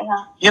that.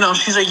 Yeah.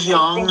 She's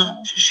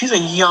a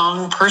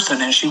young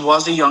person, and she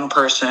was a young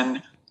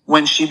person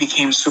when she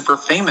became super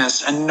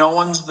famous, and no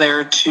one's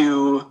there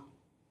to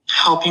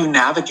help you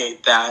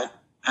navigate that.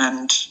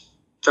 And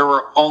there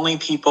were only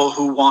people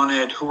who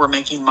were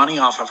making money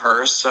off of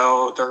her,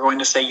 so they're going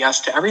to say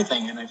yes to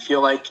everything. And I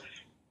feel like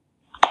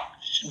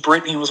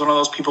Britney was one of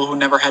those people who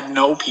never had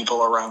no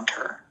people around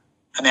her.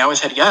 And they always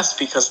had yes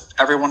because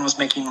everyone was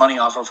making money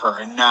off of her.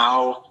 And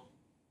now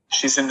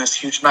she's in this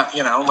huge,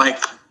 like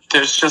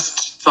there's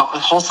just the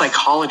whole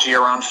psychology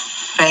around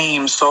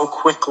fame so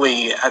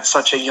quickly at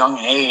such a young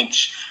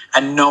age,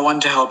 and no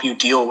one to help you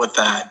deal with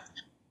that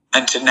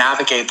and to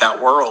navigate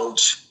that world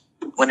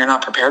when you're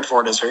not prepared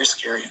for it is very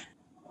scary.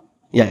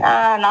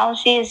 Yeah. Now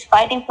she's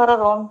fighting for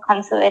her own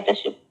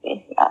conservatorship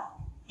case.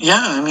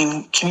 Yeah, I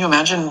mean, can you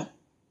imagine?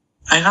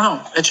 I don't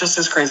know. It just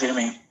is crazy to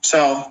me.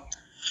 So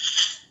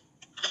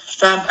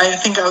I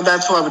think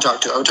that's who I would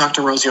talk to. I would talk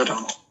to Rosie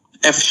O'Donnell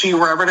if she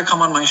were ever to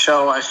come on my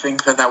show, I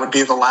think that would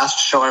be the last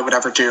show I would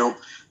ever do.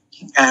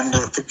 And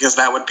because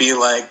that would be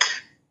it.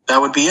 That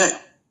would be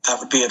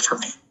it for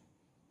me.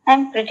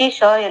 I'm pretty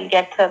sure you'll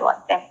get her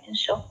one time to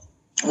show.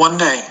 One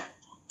day.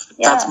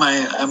 Yeah.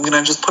 I'm going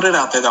to just put it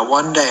out there that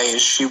one day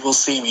she will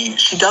see me.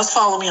 She does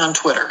follow me on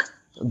Twitter.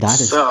 That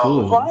is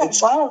cool.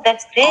 Wow,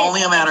 that's great.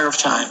 Only a matter of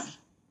time.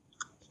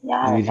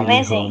 Yeah, We that's really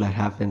amazing. hope that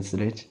happens,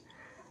 Rich.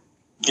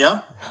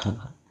 Yeah.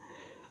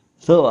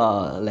 So,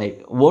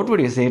 what would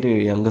you say to your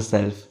younger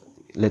self?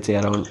 Let's say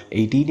around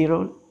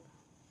 18-year-old,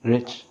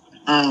 Rich.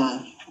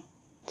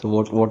 So,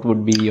 what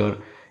would be your,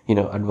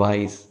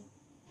 advice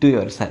to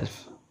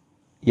yourself,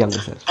 younger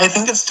self? I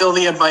think it's still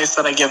the advice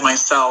that I give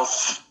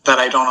myself that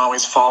I don't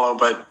always follow,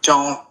 but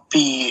don't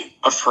be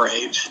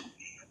afraid.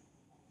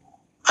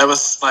 I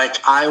was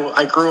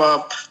I grew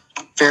up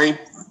there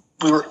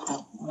were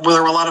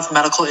a lot of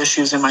medical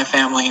issues in my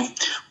family.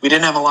 We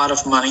didn't have a lot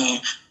of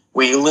money.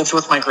 We lived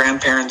with my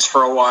grandparents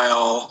for a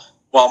while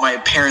my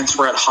parents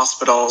were at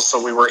hospitals.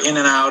 So we were in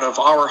and out of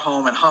our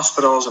home and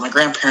hospitals and my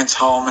grandparents'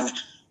 home. And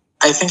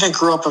I think I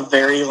grew up a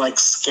very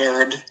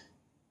scared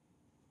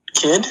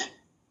kid.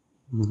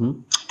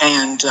 Mm-hmm.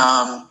 And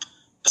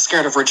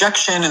scared of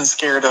rejection and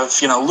scared of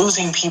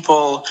losing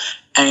people,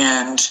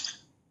 and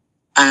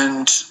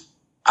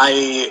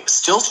I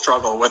still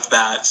struggle with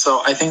that.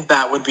 So I think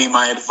that would be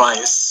my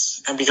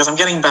advice, and because I'm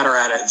getting better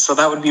at it, so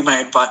that would be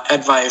my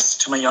advice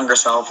to my younger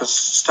self: is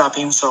stop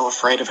being so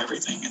afraid of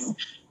everything,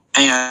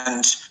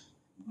 and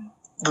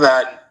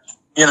that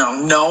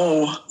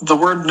no, the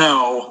word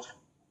no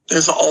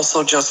is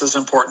also just as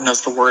important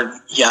as the word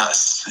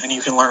yes, and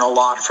you can learn a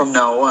lot from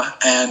no.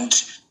 And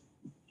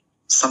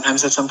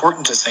sometimes it's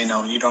important to say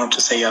no. You don't have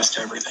to say yes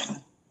to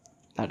everything.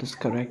 That is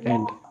correct.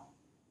 And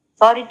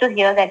Sorry to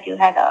hear that you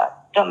had a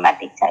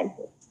traumatic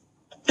childhood.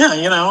 Yeah,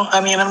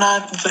 I'm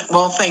not,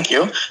 well, thank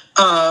you.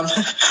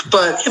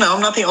 But,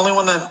 I'm not the only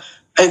one that,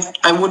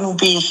 I wouldn't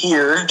be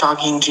here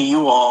talking to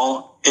you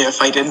all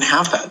if I didn't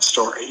have that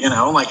story,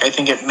 I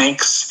think it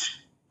makes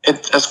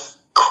it as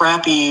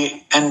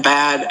crappy and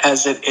bad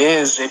as it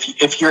is.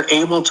 If you're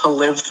able to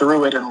live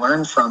through it and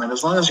learn from it,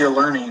 as long as you're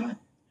learning,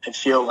 I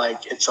feel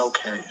like it's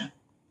okay.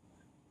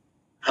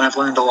 And I've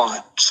learned a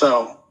lot.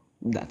 So,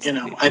 that's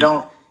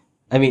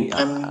I'm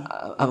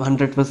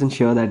 100%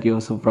 sure that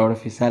you're so proud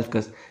of yourself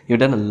because you've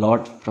done a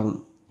lot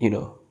from,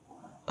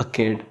 a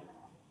kid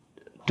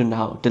to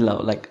now, till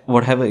now,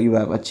 whatever you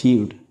have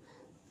achieved.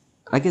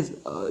 I guess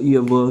you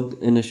have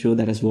worked in a show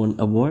that has won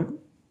award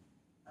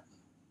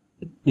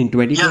in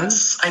 2020?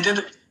 Yes, I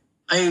did.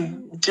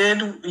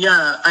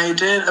 Yeah, I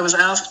did. I was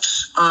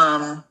asked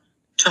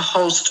to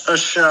host a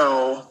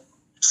show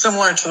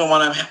similar to the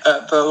one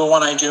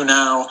I do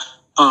now,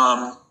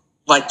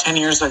 10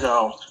 years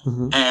ago,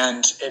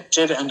 and it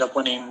did end up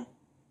winning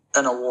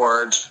an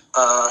award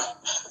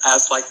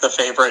as the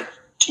favorite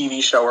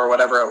TV show or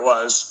whatever it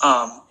was.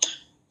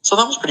 So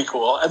that was pretty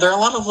cool. There are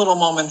a lot of little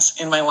moments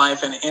in my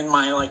life and in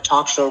my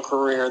talk show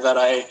career that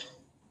I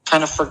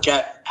kind of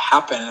forget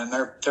happen, and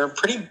they're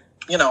pretty.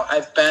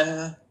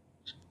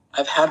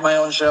 I've had my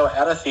own show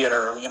at a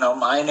theater.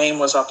 My name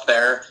was up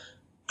there,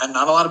 and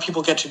not a lot of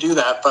people get to do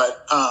that.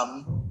 But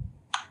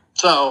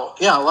so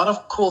yeah, a lot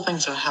of cool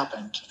things have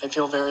happened. I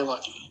feel very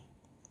lucky.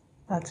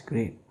 That's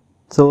great.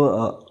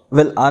 So,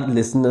 our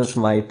listeners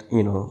might,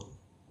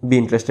 be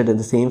interested in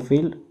the same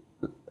field,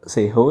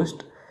 say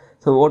host.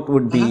 So, what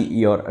would be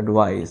your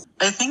advice?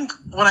 I think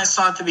what I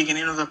saw at the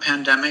beginning of the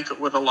pandemic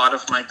with a lot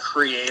of my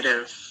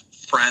creative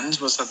friends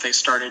was that they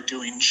started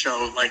doing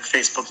shows like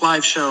Facebook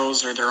Live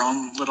shows or their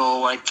own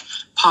little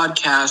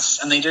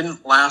podcasts, and they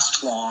didn't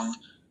last long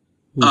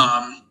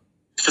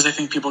because I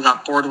think people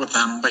got bored with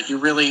them. But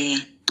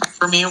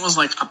for me, it was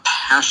a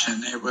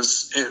passion. It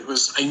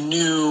was, I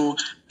knew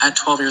at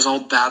 12 years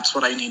old, that's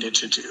what I needed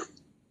to do.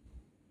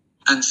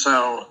 And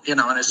so,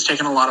 and it's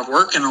taken a lot of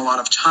work and a lot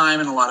of time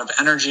and a lot of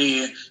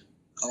energy,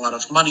 a lot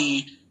of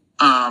money.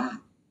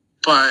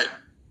 But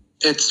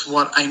it's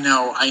what I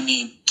know I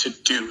need to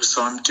do.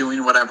 So I'm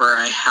doing whatever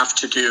I have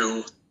to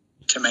do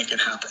to make it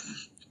happen.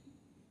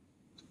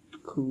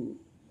 Cool.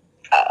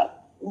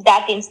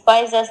 That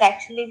inspires us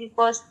actually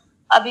because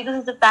of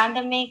the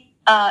pandemic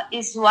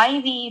is why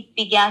we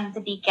began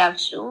the Decaf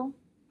show.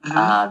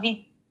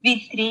 We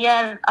three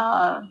are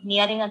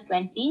nearing our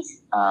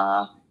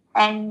 20s,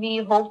 and we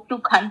hope to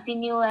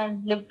continue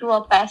and live to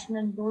our passion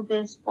and do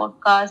this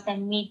podcast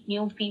and meet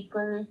new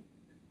people.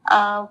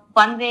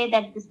 One way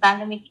that this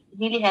pandemic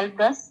really helped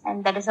us,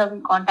 and that is how we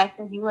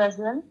contacted you as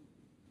well.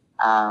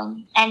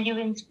 And you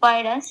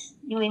inspired us.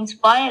 You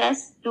inspire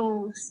us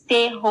to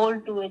stay whole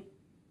to it.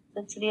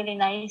 That's really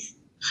nice.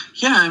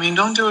 Yeah,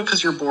 don't do it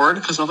because you're bored,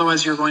 because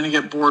otherwise you're going to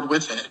get bored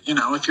with it.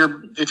 If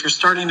you're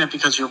starting it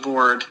because you're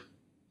bored,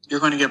 you're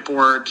going to get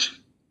bored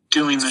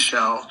doing the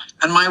show.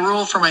 And my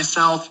rule for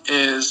myself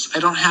is I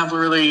don't have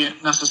really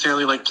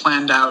necessarily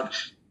planned out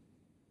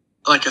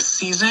a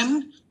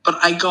season, but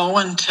I go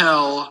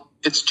until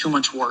it's too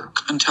much work,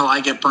 until I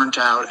get burnt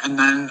out, and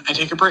then I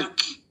take a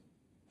break.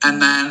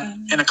 And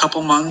then in a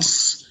couple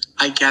months,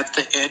 I get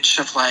the itch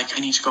of I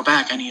need to go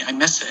back. I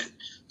miss it.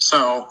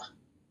 So,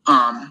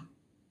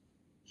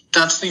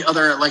 that's the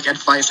other like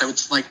advice I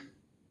would like.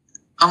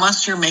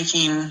 Unless you're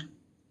making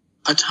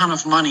a ton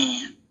of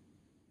money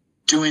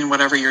doing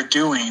whatever you're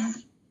doing,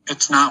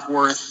 it's not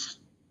worth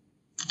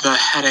the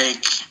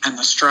headache and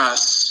the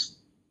stress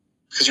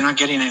because you're not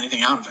getting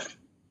anything out of it.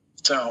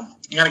 So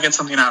you got to get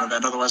something out of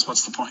it. Otherwise,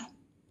 what's the point?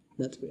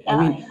 That's great. I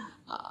mean,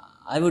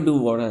 I would do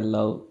what I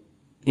love,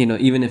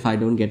 even if I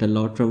don't get a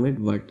lot from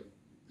it, but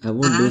I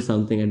won't do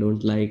something I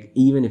don't like,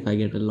 even if I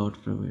get a lot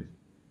from it.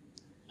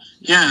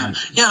 Yeah.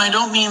 I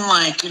don't mean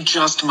like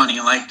just money.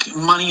 Like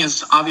money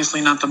is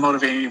obviously not the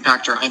motivating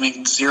factor. I make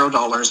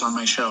 $0 on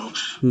my show,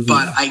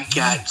 but I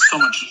get so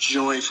much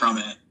joy from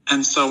it.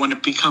 And so when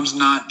it becomes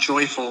not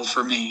joyful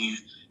for me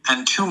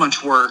and too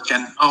much work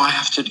and, I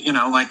have to,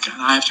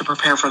 I have to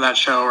prepare for that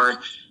show or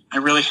I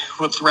really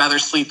would rather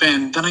sleep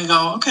in, then I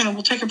go, okay,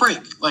 we'll take a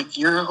break. Like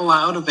you're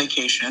allowed a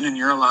vacation and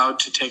you're allowed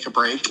to take a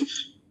break.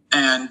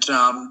 And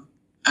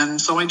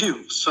so I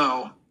do.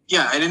 So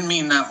yeah, I didn't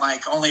mean that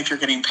like only if you're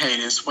getting paid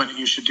is when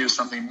you should do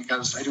something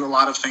because I do a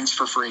lot of things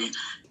for free.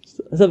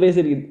 So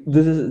basically,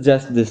 this is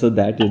just this or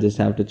that. You just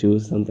have to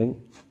choose something.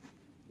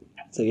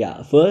 So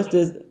yeah, first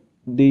is,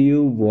 do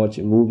you watch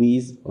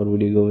movies or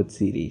would you go with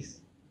series?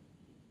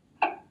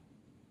 Did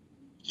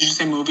you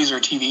say movies or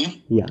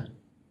TV? Yeah.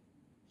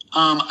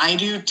 I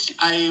do.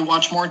 I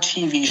watch more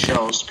TV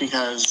shows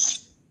because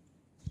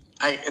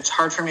it's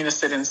hard for me to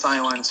sit in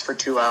silence for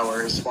 2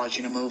 hours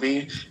watching a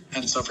movie.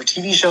 And so for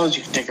TV shows,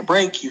 you can take a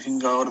break, you can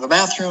go to the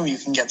bathroom, you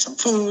can get some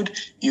food,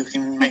 you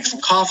can make some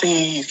coffee,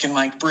 you can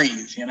like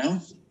breathe,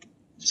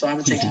 So I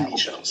would say TV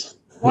shows.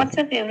 What's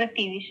your favorite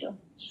TV show?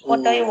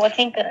 What are you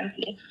watching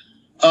currently?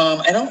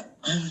 I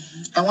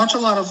watch a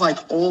lot of like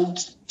old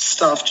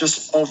stuff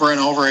just over and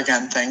over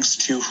again, thanks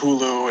to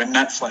Hulu and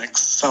Netflix.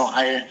 So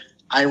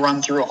I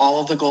run through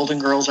all of the Golden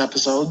Girls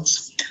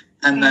episodes.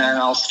 And then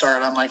I'll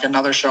start on like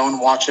another show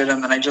and watch it.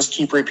 And then I just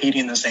keep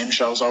repeating the same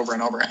shows over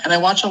and over. And I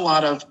watch a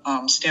lot of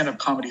stand-up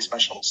comedy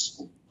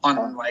specials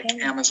on like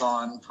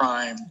Amazon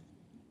Prime.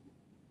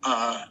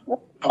 I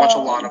watch a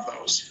lot of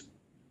those.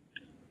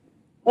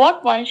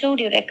 What one show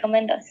do you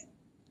recommend us?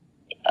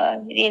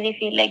 Really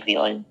feel like we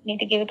all need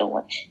to give it a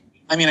watch.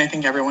 I mean, I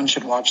think everyone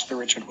should watch The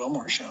Richard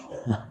Wilmore Show.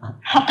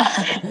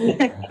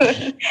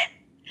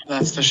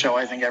 That's the show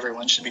I think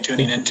everyone should be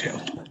tuning into.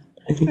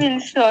 We'll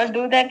sure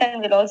do that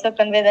and we'll also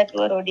convey that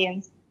to our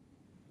audience.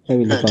 I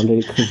mean, it's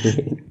already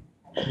conveyed.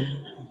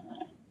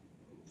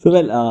 So,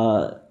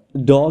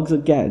 dogs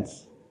or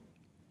cats?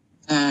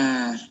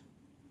 I've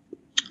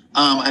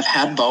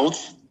had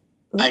both.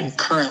 I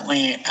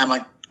currently am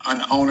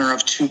an owner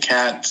of 2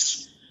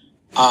 cats.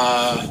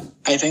 I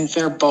think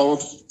they're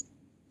both...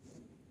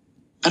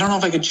 I don't know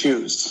if I could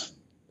choose.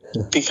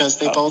 Because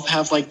they both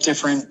have, like,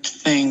 different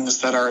things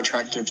that are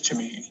attractive to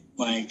me.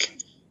 Like...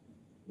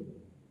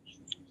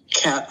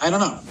 cat, I don't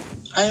know.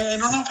 I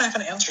don't know if I have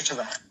an answer to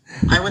that.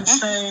 I would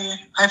say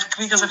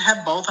because I've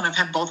had both and I've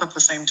had both at the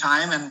same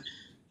time and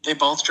they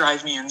both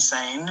drive me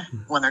insane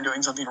when they're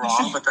doing something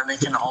wrong, but then they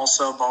can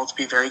also both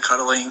be very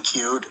cuddly and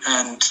cute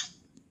and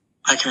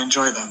I can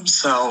enjoy them.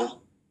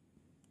 So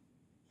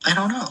I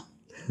don't know.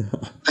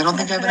 I don't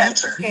think I have an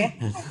answer. Okay.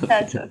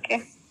 That's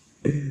okay.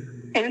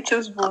 I'll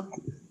choose both.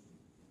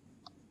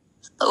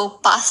 So,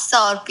 pasta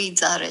or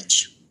pizza,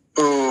 Rich?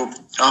 Oh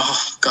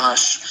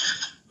gosh.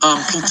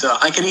 Pizza.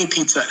 I can eat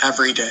pizza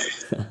every day.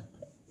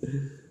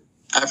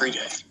 Every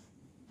day.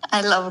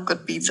 I love a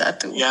good pizza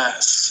too.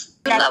 Yes.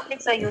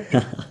 Netflix or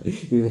YouTube?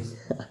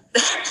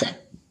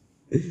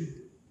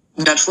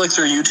 Netflix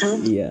or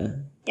YouTube? Yeah.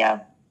 Yeah.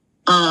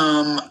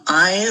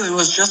 I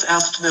was just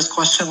asked this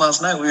question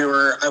last night. We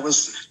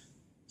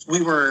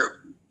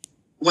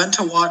went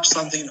to watch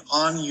something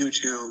on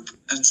YouTube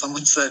and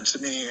someone said to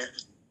me,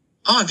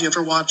 "Oh, have you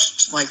ever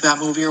watched like that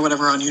movie or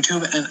whatever on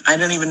YouTube?" And I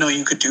didn't even know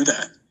you could do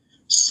that.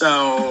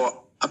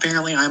 So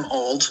apparently I'm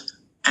old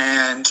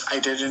and I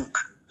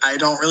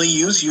don't really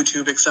use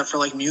YouTube except for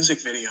like music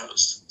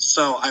videos.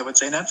 So I would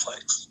say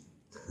Netflix.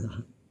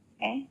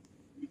 Okay.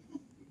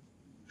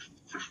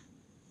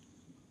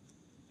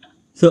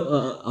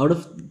 So, out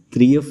of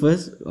 3 of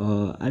us,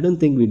 I don't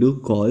think we do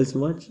calls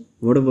much.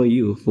 What about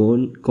you?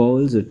 Phone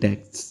calls or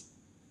texts?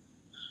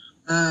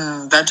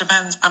 That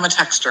depends. I'm a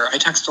texter. I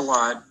text a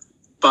lot,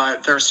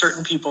 but there are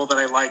certain people that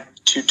I like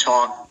to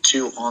talk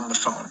to on the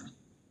phone.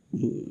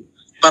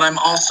 But I'm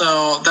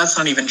also, that's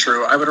not even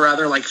true. I would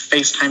rather like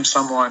FaceTime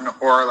someone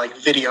or like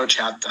video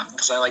chat them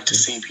because I like to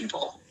see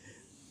people.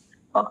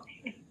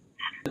 Okay.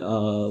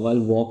 While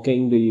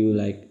walking, do you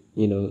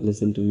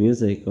listen to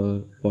music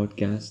or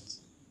podcasts?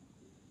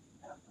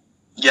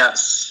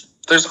 Yes.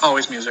 There's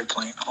always music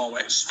playing,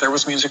 always. There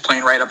was music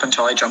playing right up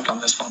until I jumped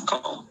on this phone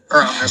call,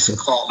 or on this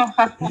call.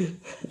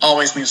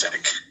 Always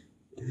music.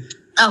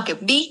 Okay,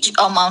 beach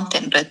or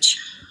mountain, Rich?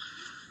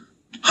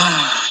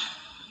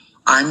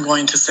 I'm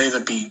going to say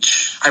the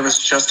beach. I was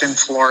just in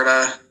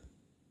Florida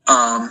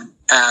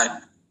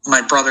at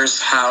my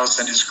brother's house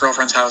and his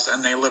girlfriend's house,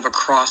 and they live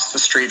across the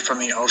street from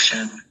the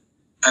ocean.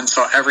 And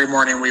so every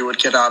morning we would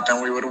get up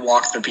and we would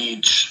walk the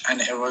beach,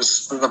 and it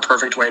was the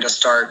perfect way to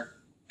start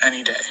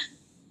any day.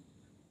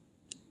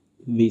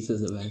 Beach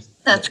is the best.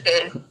 That's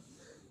good.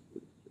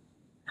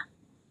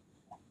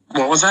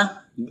 What was that?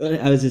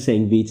 I was just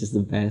saying beach is the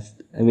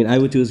best. I mean, I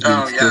would choose beach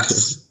Oh,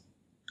 yes.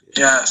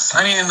 Yes.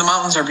 I mean, the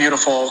mountains are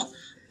beautiful,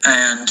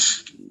 and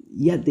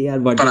Yeah, they are,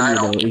 but But then I you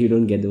know don't- you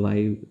don't get the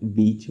vibe,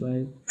 beach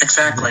vibe.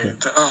 exactly,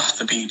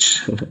 the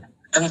beach.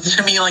 And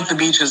to me, like, the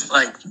beach is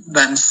like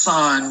then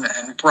sun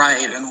and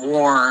bright and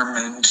warm,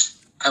 and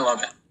I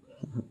love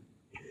it.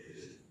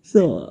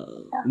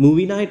 So,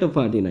 movie night or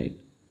party night?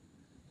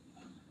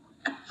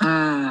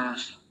 Hmm.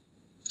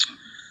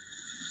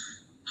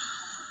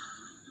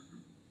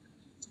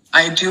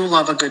 I do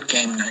love a good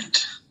game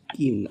night.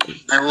 Game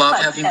night. I love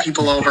having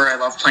people over. I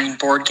love playing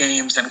board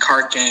games and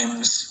card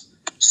games.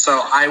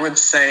 So I would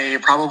say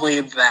probably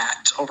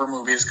that over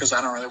movies because I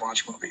don't really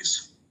watch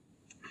movies.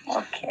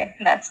 Okay,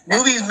 that's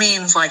Movies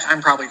means like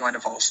I'm probably going to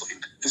fall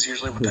asleep is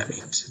usually what that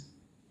means.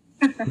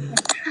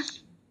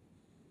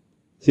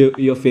 So,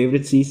 your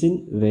favorite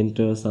season?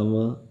 Winter,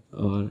 summer,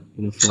 or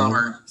fall?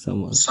 Summer.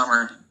 Summer.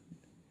 Summer.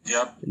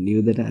 Yep.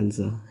 Knew that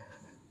answer.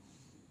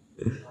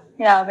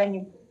 Yeah, when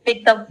you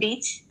picked up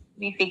beach,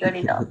 we figured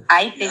it out.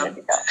 I figured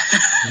it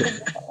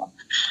out.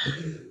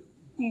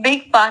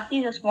 Big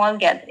parties or small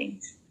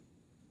gatherings?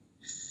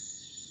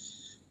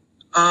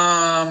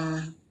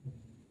 I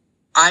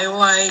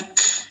like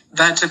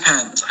that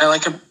depends.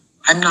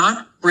 I'm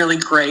not really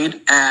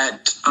great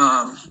at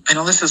I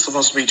know this is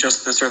supposed to be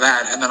just this or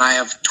that, and then I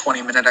have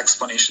 20-minute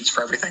explanations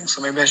for everything.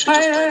 So maybe I should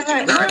just play the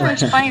game the right way.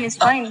 It's fine, it's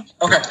fine.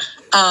 Okay.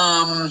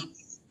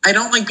 I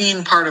don't like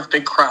being part of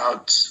big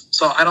crowds.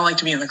 So I don't like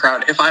to be in the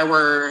crowd. If I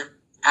were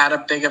at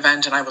a big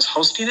event and I was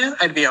hosting it,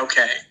 I'd be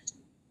okay.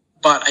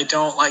 But I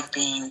don't like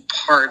being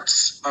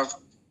parts of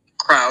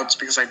crowds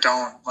because I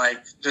don't like,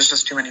 there's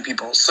just too many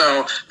people.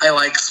 So I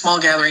like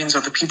small gatherings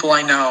of the people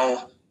I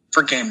know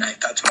for game night.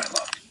 That's what I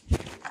love.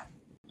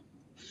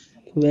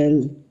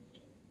 Well,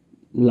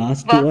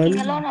 last Working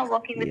one. alone or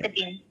working with the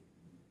team?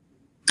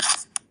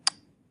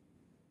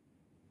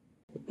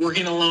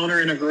 Working alone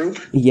or in a group?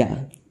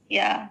 Yeah.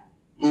 Yeah.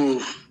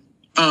 Ooh.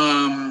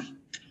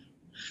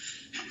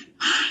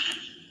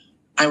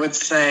 I would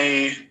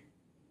say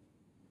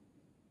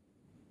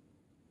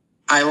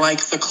I like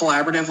the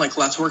collaborative, like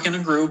let's work in a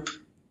group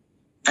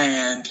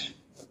and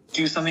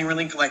do something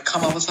really, like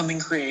come up with something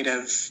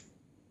creative.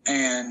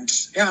 And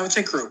yeah, I would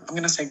say group. I'm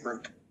going to say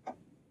group.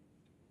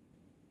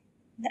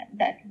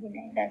 That would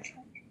be nice. That's fine.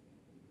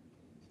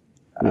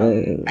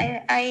 Well,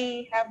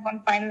 I have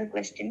one final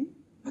question.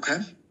 Okay.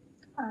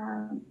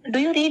 Do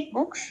you read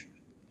books?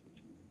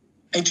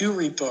 I do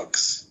read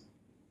books.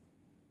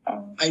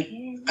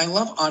 Okay. I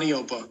love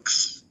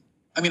audiobooks.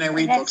 I mean, I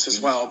read books as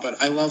well,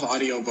 but I love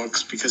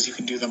audiobooks because you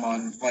can do them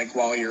on like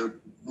while you're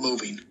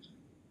moving.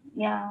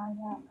 Yeah.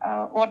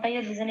 What are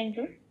you listening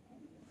to?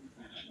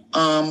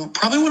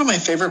 Probably one of my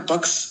favorite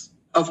books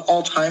of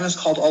all time is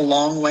called A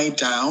Long Way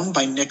Down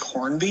by Nick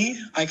Hornby.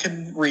 I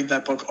could read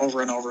that book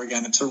over and over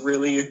again. It's a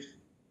really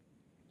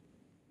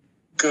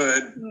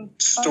good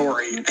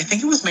story. I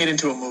think it was made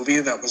into a movie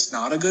that was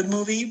not a good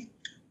movie.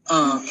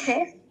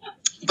 Okay.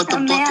 But the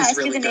May book I is ask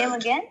really you the good. name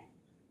again?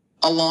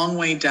 A Long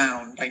Way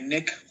Down by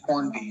Nick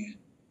Hornby.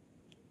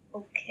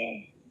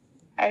 Okay.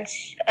 I'll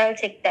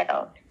check that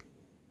out.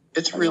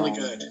 It's really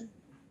good.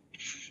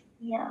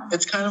 Yeah.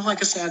 It's kind of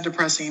like a sad,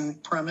 depressing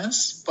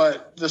premise,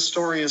 but the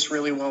story is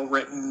really well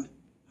written.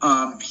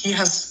 He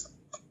has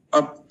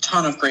a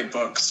ton of great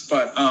books,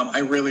 but I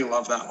really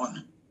love that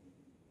one.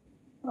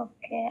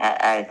 Okay.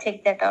 I'll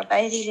check that out.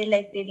 I really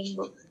like reading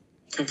books.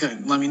 Okay,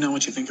 good. Let me know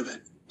what you think of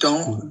it.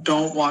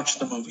 Don't watch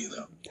the movie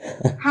though.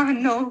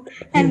 No,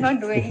 I'm not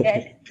doing that.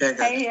 Okay, good.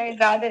 I'd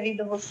rather read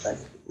the book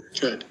first.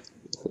 Good.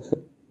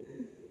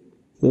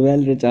 So,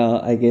 well, Rich,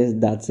 I guess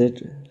that's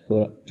it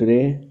for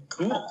today.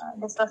 Cool.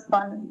 This was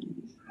fun.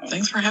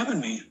 Thanks for having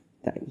me.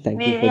 Thank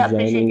We you really for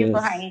appreciate joining you for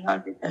us. hanging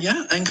out with us.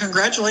 Yeah, and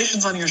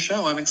congratulations on your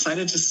show. I'm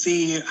excited to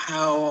see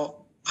how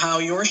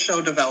your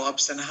show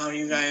develops and how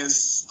you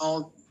guys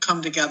all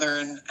come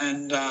together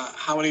and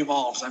how it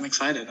evolves. I'm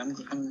excited.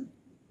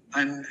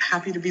 I'm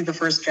happy to be the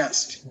first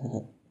guest.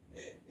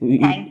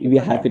 Thank you We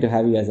are for happy to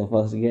have you as a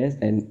first guest,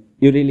 and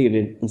you really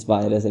did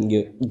inspire us and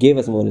gave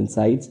us more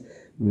insights,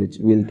 which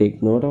we'll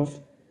take note of.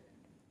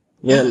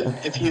 Well, Yeah,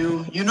 if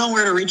you know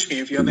where to reach me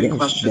if you have any Yes,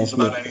 questions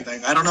about definitely.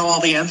 anything. I don't know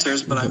all the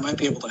answers, but I might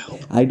be able to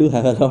help. I do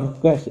have a lot of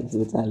questions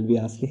which I'll be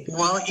asking.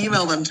 Well,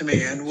 email them to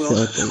me and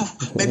Certainly.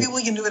 maybe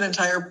we can do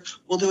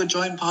we'll do a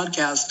joint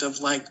podcast of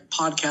like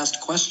podcast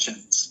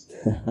questions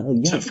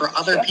Yeah, for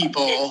other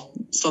people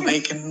so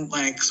they can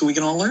so we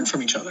can all learn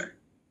from each other.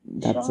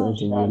 that's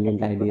such a brilliant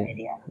That's a good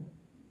idea.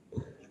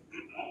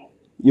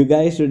 You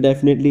guys should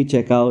definitely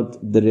check out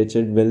the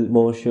Richard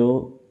Wilmore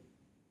show.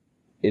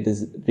 It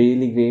is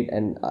really great,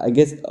 and I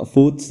guess a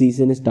fourth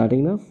season is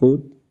starting now.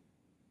 Fourth,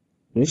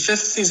 right? Fifth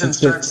season Fifth,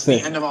 starts the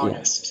fifth, end of yeah.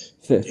 August.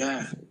 Fifth.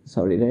 Yeah.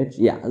 Sorry, right?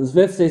 Yeah, the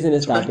fifth season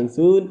is starting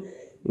soon.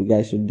 You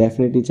guys should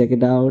definitely check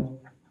it out.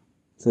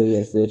 So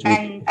yes, Rich,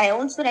 And I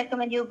also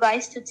recommend you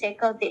guys to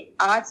check out the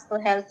Arts for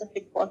Health of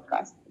It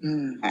podcast.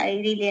 Mm, I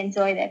really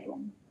enjoy that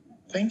one.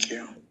 thank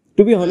you.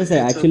 To be honest, I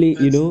It's a actually,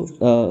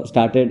 it's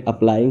started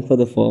applying for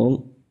the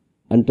form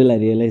until I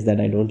realized that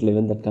I don't live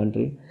in that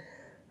country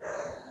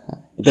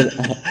because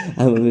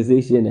I'm a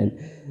musician and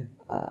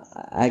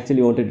I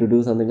actually wanted to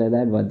do something like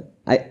that. But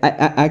I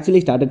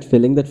actually started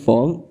filling that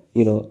form.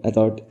 I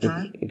thought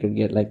it could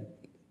get like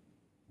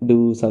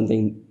do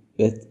something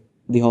with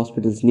the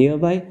hospitals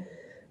nearby.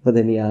 But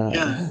then, yeah,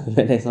 yeah.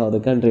 when I saw the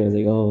country, I was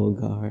like, oh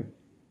God,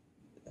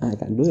 I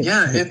can't do it.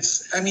 Yeah,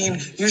 I mean,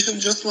 you should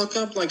just look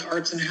up like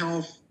arts and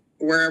health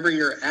wherever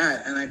you're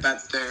at, and I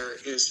bet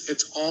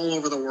it's all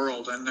over the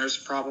world, and there's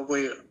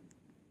probably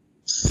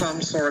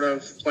some sort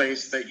of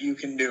place that you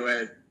can do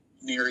it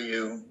near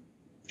you.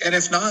 And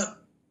if not,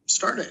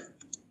 start it.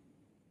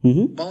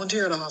 Mm-hmm.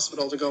 Volunteer at a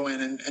hospital to go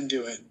in and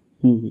do it.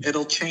 Mm-hmm.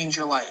 It'll change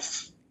your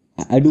life.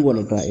 I do want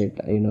to try it,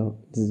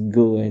 just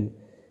go and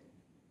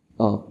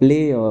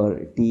play or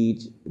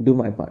teach, do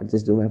my part,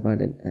 just do my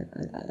part. And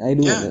I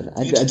do Yeah, want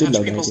to, you I can do touch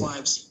love the people's idea.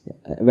 lives.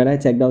 Yeah. When I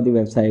checked out the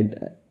website,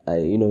 I,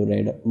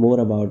 read more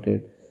about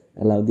it.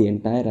 I love the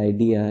entire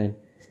idea. And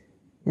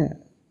yeah,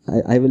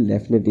 I will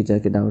definitely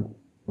check it out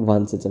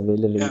once it's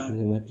available Yeah.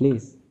 in my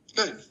place.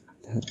 Good.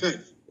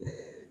 Good.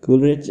 Cool,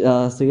 Rich.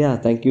 So yeah,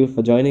 thank you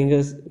for joining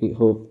us. We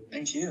hope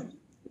Thank you.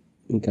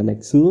 we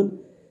connect soon.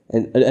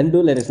 And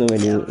do let us know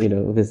when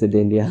you visit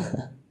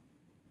India.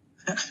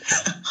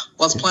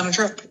 Let's plan a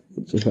trip.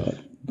 Sure.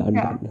 Done,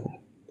 Yeah. done.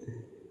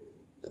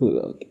 Cool.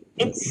 Okay.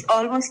 It's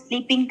almost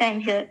sleeping time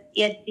here,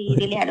 yet we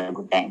really had a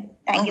good time.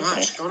 Thank Oh you, gosh,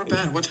 Chris. go to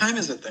bed. What time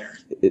is it there?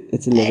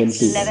 It's 11 It's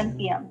p.m. 11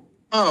 p.m.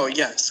 Oh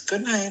yes.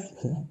 Good night.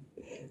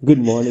 Good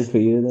morning for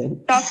you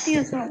then. Talk to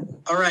you soon.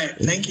 All right.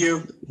 Thank you.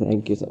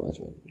 Thank you so much,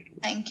 man.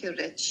 Thank you,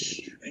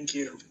 Rich. Thank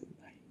you.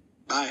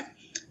 Bye.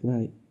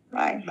 Bye.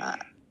 Bye. Bye.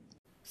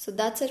 So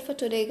that's it for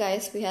today,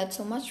 guys. We had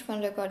so much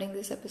fun recording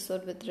this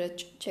episode with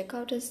Rich. Check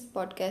out his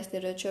podcast,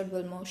 The Richard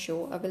Wilmore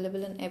Show,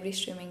 available on every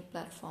streaming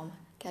platform.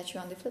 Catch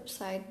you on the flip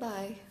side.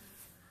 Bye.